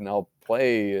heart out and I'll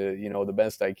play, the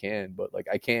best I can, but like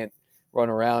I can't run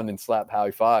around and slap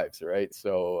high fives, right?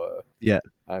 So, Yeah.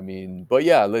 I mean, but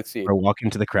yeah, let's see. Or walk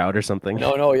into the crowd or something.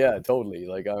 No, yeah, totally.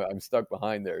 Like I'm stuck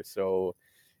behind there. So,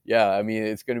 yeah, I mean,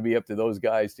 it's going to be up to those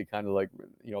guys to kind of like,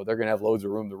 they're going to have loads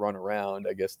of room to run around.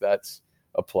 I guess that's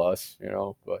a plus,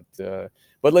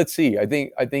 but let's see.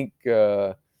 I'm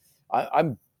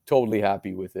totally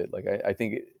happy with it. Like I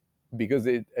think because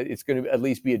it's going to at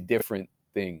least be a different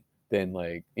thing than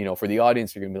like for the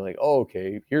audience they're going to be like, oh,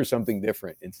 okay, here's something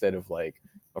different instead of like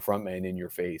a front man in your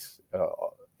face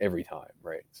every time,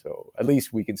 right? So at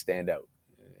least we can stand out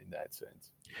in that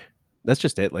sense. That's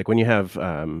just it. Like when you have,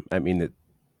 I mean,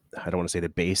 I don't want to say the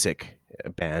basic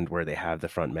band where they have the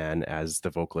front man as the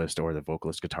vocalist or the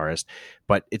vocalist guitarist,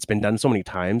 but it's been done so many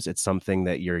times. It's something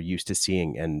that you're used to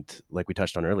seeing. And like we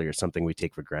touched on earlier, something we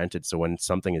take for granted. So when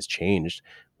something is changed,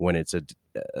 when it's a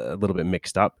little bit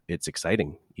mixed up, it's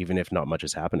exciting, even if not much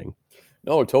is happening.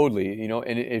 No, totally.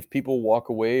 And if people walk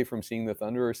away from seeing the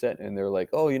Thunderer set and they're like,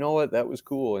 "Oh, you know what? That was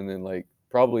cool," and then like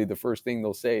probably the first thing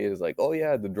they'll say is like, "Oh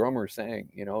yeah, the drummer sang."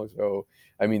 So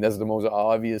I mean, that's the most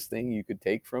obvious thing you could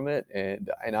take from it,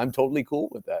 and I'm totally cool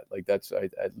with that. Like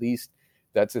at least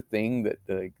that's a thing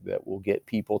that will get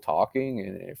people talking,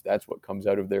 and if that's what comes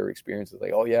out of their experience, it's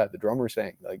like, "Oh yeah, the drummer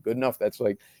sang." Like good enough. That's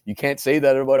like you can't say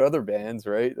that about other bands,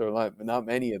 right? Or not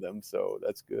many of them. So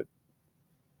that's good.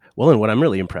 Well, and what I'm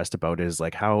really impressed about is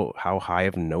like how high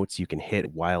of notes you can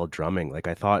hit while drumming. Like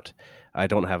I thought, I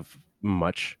don't have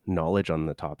much knowledge on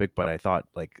the topic, but I thought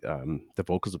like the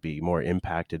vocals would be more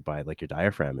impacted by like your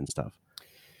diaphragm and stuff.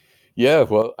 Yeah,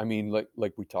 well, I mean,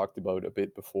 like we talked about a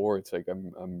bit before, it's like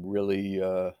I'm really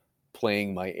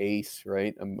playing my ace,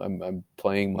 right? I'm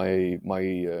playing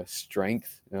my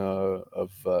strength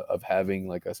of having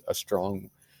like a strong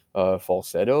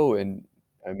falsetto, and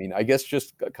I mean, I guess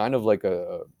just kind of like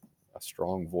a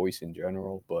strong voice in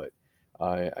general. But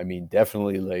I mean,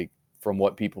 definitely like from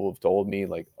what people have told me,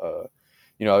 like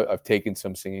I've taken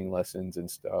some singing lessons and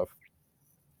stuff,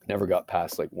 never got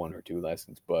past like 1 or 2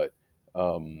 lessons, but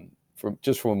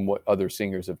from what other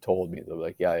singers have told me, they're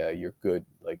like, yeah, you're good,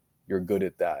 like you're good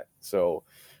at that. So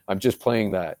I'm just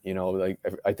playing that, like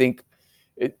I think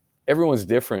it everyone's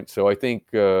different. So I think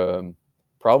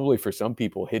probably for some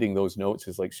people hitting those notes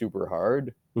is like super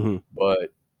hard, Hmm. but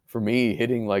for me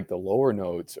hitting like the lower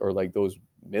notes or like those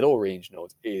middle range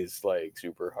notes is like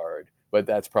super hard, but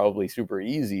that's probably super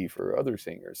easy for other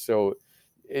singers. So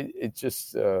it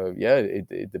just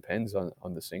it depends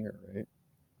on the singer, right?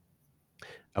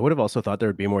 I would have also thought there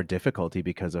would be more difficulty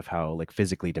because of how like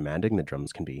physically demanding the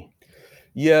drums can be.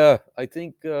 Yeah, I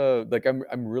think like I'm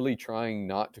really trying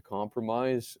not to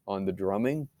compromise on the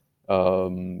drumming,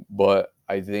 but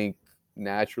I think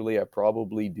naturally I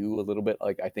probably do a little bit.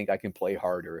 Like I think I can play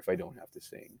harder if I don't have to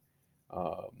sing,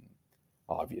 um,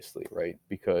 obviously, right?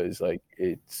 Because like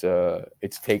it's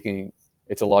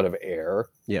a lot of air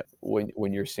Yeah.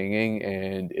 when you're singing,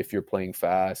 and if you're playing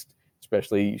fast,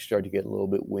 especially, you start to get a little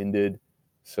bit winded.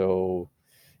 So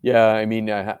yeah, I mean,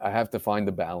 I have to find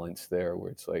the balance there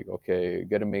where it's like, okay,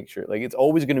 got to make sure, like, it's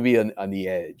always going to be on the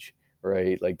edge,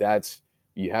 right? Like,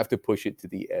 you have to push it to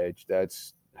the edge.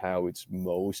 That's how it's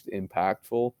most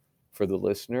impactful for the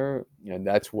listener. And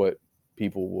that's what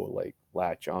people will like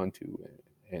latch onto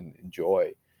and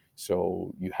enjoy.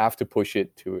 So you have to push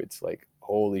it to it's like,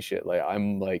 holy shit,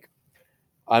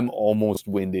 I'm almost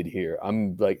winded here.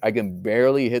 I'm like, I can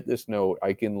barely hit this note.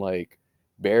 I can like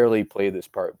barely play this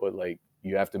part, but like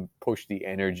you have to push the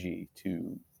energy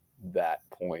to that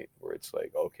point where it's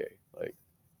like, okay, like,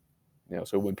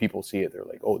 so when people see it, they're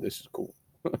like, oh, this is cool.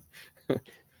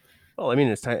 Well, I mean,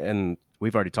 it's time, and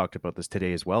we've already talked about this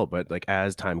today as well. But like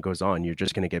as time goes on, you're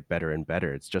just going to get better and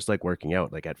better. It's just like working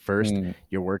out. Like at first, Mm.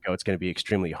 your workout's going to be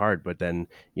extremely hard, but then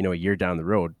a year down the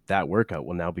road, that workout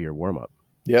will now be your warm up.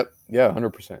 Yep. Yeah.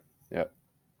 100%. Yeah.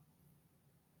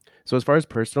 So as far as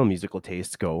personal musical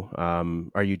tastes go,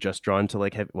 are you just drawn to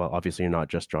like well, obviously you're not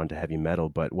just drawn to heavy metal,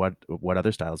 but what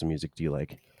other styles of music do you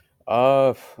like?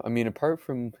 Uh, I mean, apart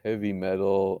from heavy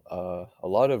metal, a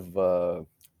lot of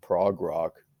prog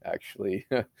rock, actually.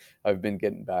 I've been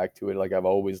getting back to it. Like I've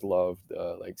always loved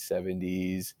like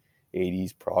 70s,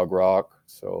 80s prog rock.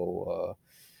 So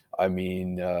I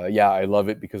mean, yeah, I love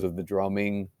it because of the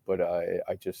drumming, but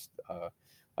I just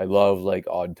I love like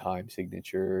odd time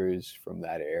signatures from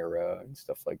that era and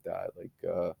stuff like that,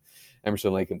 like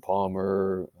Emerson, Lake and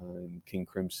Palmer and King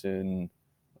Crimson.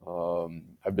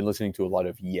 I've been listening to a lot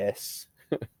of Yes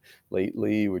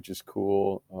lately, which is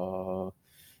cool.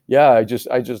 Yeah, I just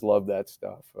love that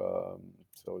stuff.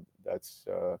 So that's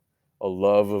a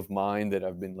love of mine that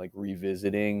I've been like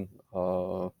revisiting.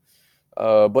 But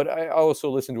I also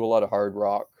listen to a lot of hard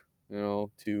rock,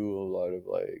 too, a lot of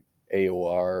like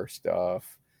AOR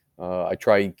stuff. I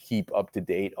try and keep up to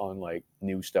date on like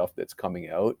new stuff that's coming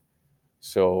out.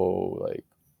 So like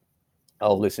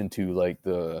I'll listen to like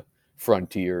the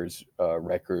Frontiers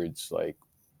records, like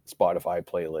Spotify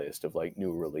playlist of like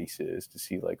new releases to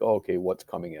see like, oh, okay, what's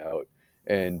coming out,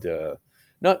 and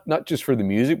not just for the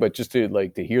music, but just to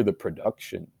like to hear the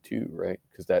production too, right?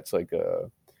 Because that's like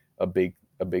a big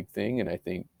thing, and I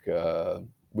think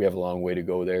we have a long way to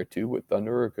go there too with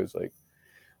Thunderor, because like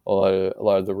a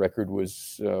lot of the record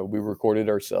was we recorded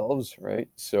ourselves, right?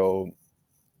 So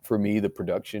for me, the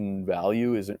production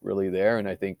value isn't really there, and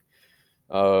I think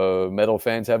metal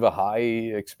fans have a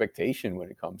high expectation when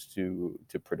it comes to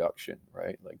production,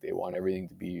 right? Like they want everything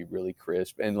to be really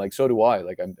crisp, and like so do I.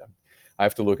 Like I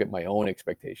have to look at my own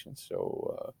expectations.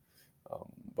 So,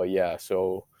 but yeah,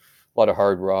 so a lot of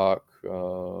hard rock.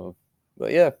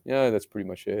 But yeah, that's pretty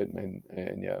much it.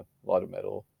 And yeah, a lot of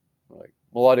metal, like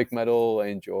melodic metal. I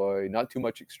enjoy not too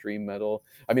much extreme metal.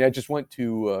 I mean, I just went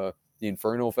to the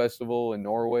Inferno Festival in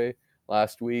Norway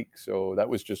last week, so that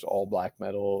was just all black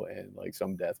metal and like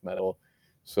some death metal.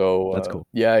 So That's cool.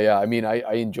 yeah. I mean,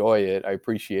 I enjoy it. I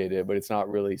appreciate it, but it's not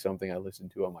really something I listen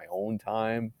to on my own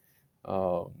time.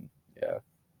 Yeah.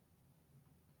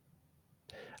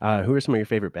 Who are some of your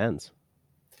favorite bands?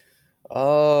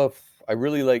 Uh, I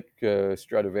really like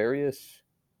Stradivarius.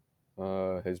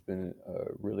 Has been a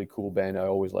really cool band. I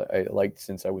liked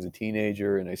since I was a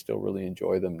teenager, and I still really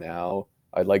enjoy them now.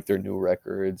 I like their new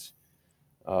records.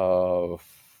 Uh,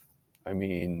 I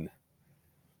mean,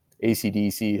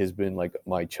 AC/DC has been like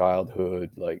my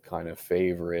childhood like kind of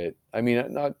favorite. I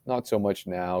mean, not so much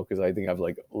now because I think I've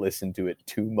like listened to it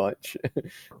too much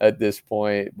at this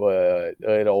point, but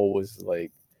it'll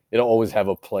always have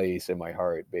a place in my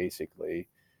heart, basically.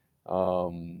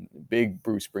 Big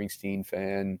Bruce Springsteen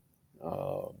fan.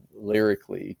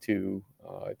 Lyrically too,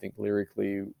 I think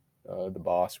lyrically, the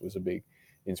Boss was a big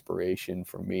inspiration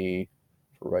for me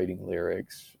for writing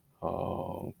lyrics.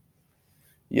 Um,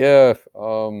 yeah, I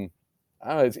don't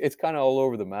know. It's kind of all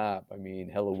over the map. I mean,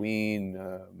 Halloween,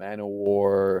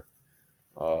 Manowar,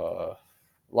 a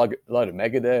lot of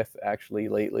Megadeth actually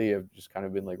lately. I've just kind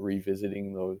of been like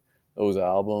revisiting those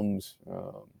albums.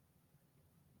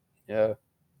 Yeah,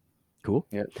 Cool.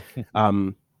 yeah.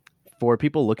 Um, for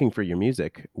people looking for your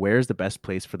music, where's the best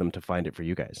place for them to find it for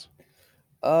you guys?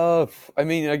 I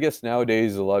mean, I guess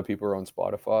nowadays a lot of people are on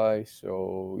Spotify,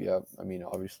 so yeah. I mean,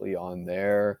 obviously on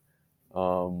there,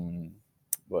 um,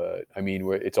 but I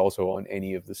mean, it's also on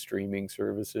any of the streaming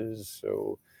services.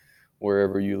 So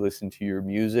wherever you listen to your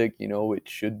music, it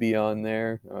should be on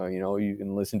there. You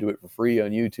can listen to it for free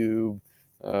on YouTube.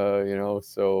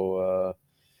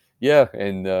 Yeah.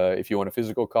 And if you want a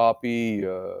physical copy,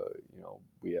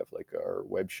 we have like our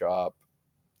web shop,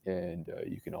 and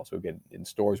you can also get it in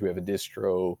stores. We have a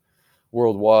distro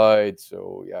worldwide,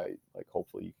 so yeah, like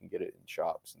hopefully you can get it in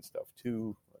shops and stuff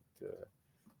too. But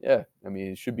yeah, I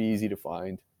mean, it should be easy to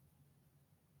find.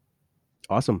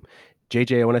 Awesome.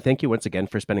 JJ, I want to thank you once again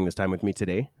for spending this time with me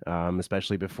today,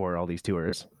 especially before all these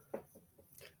tours.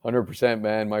 100%,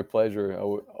 man. My pleasure.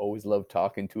 Always love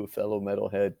talking to a fellow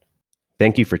metalhead.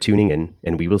 Thank you for tuning in,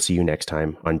 and we will see you next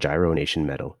time on Gyro Nation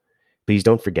Metal. Please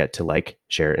don't forget to like,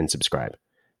 share, and subscribe.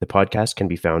 The podcast can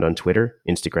be found on Twitter,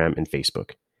 Instagram, and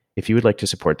Facebook. If you would like to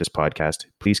support this podcast,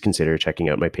 please consider checking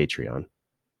out my Patreon.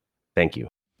 Thank you.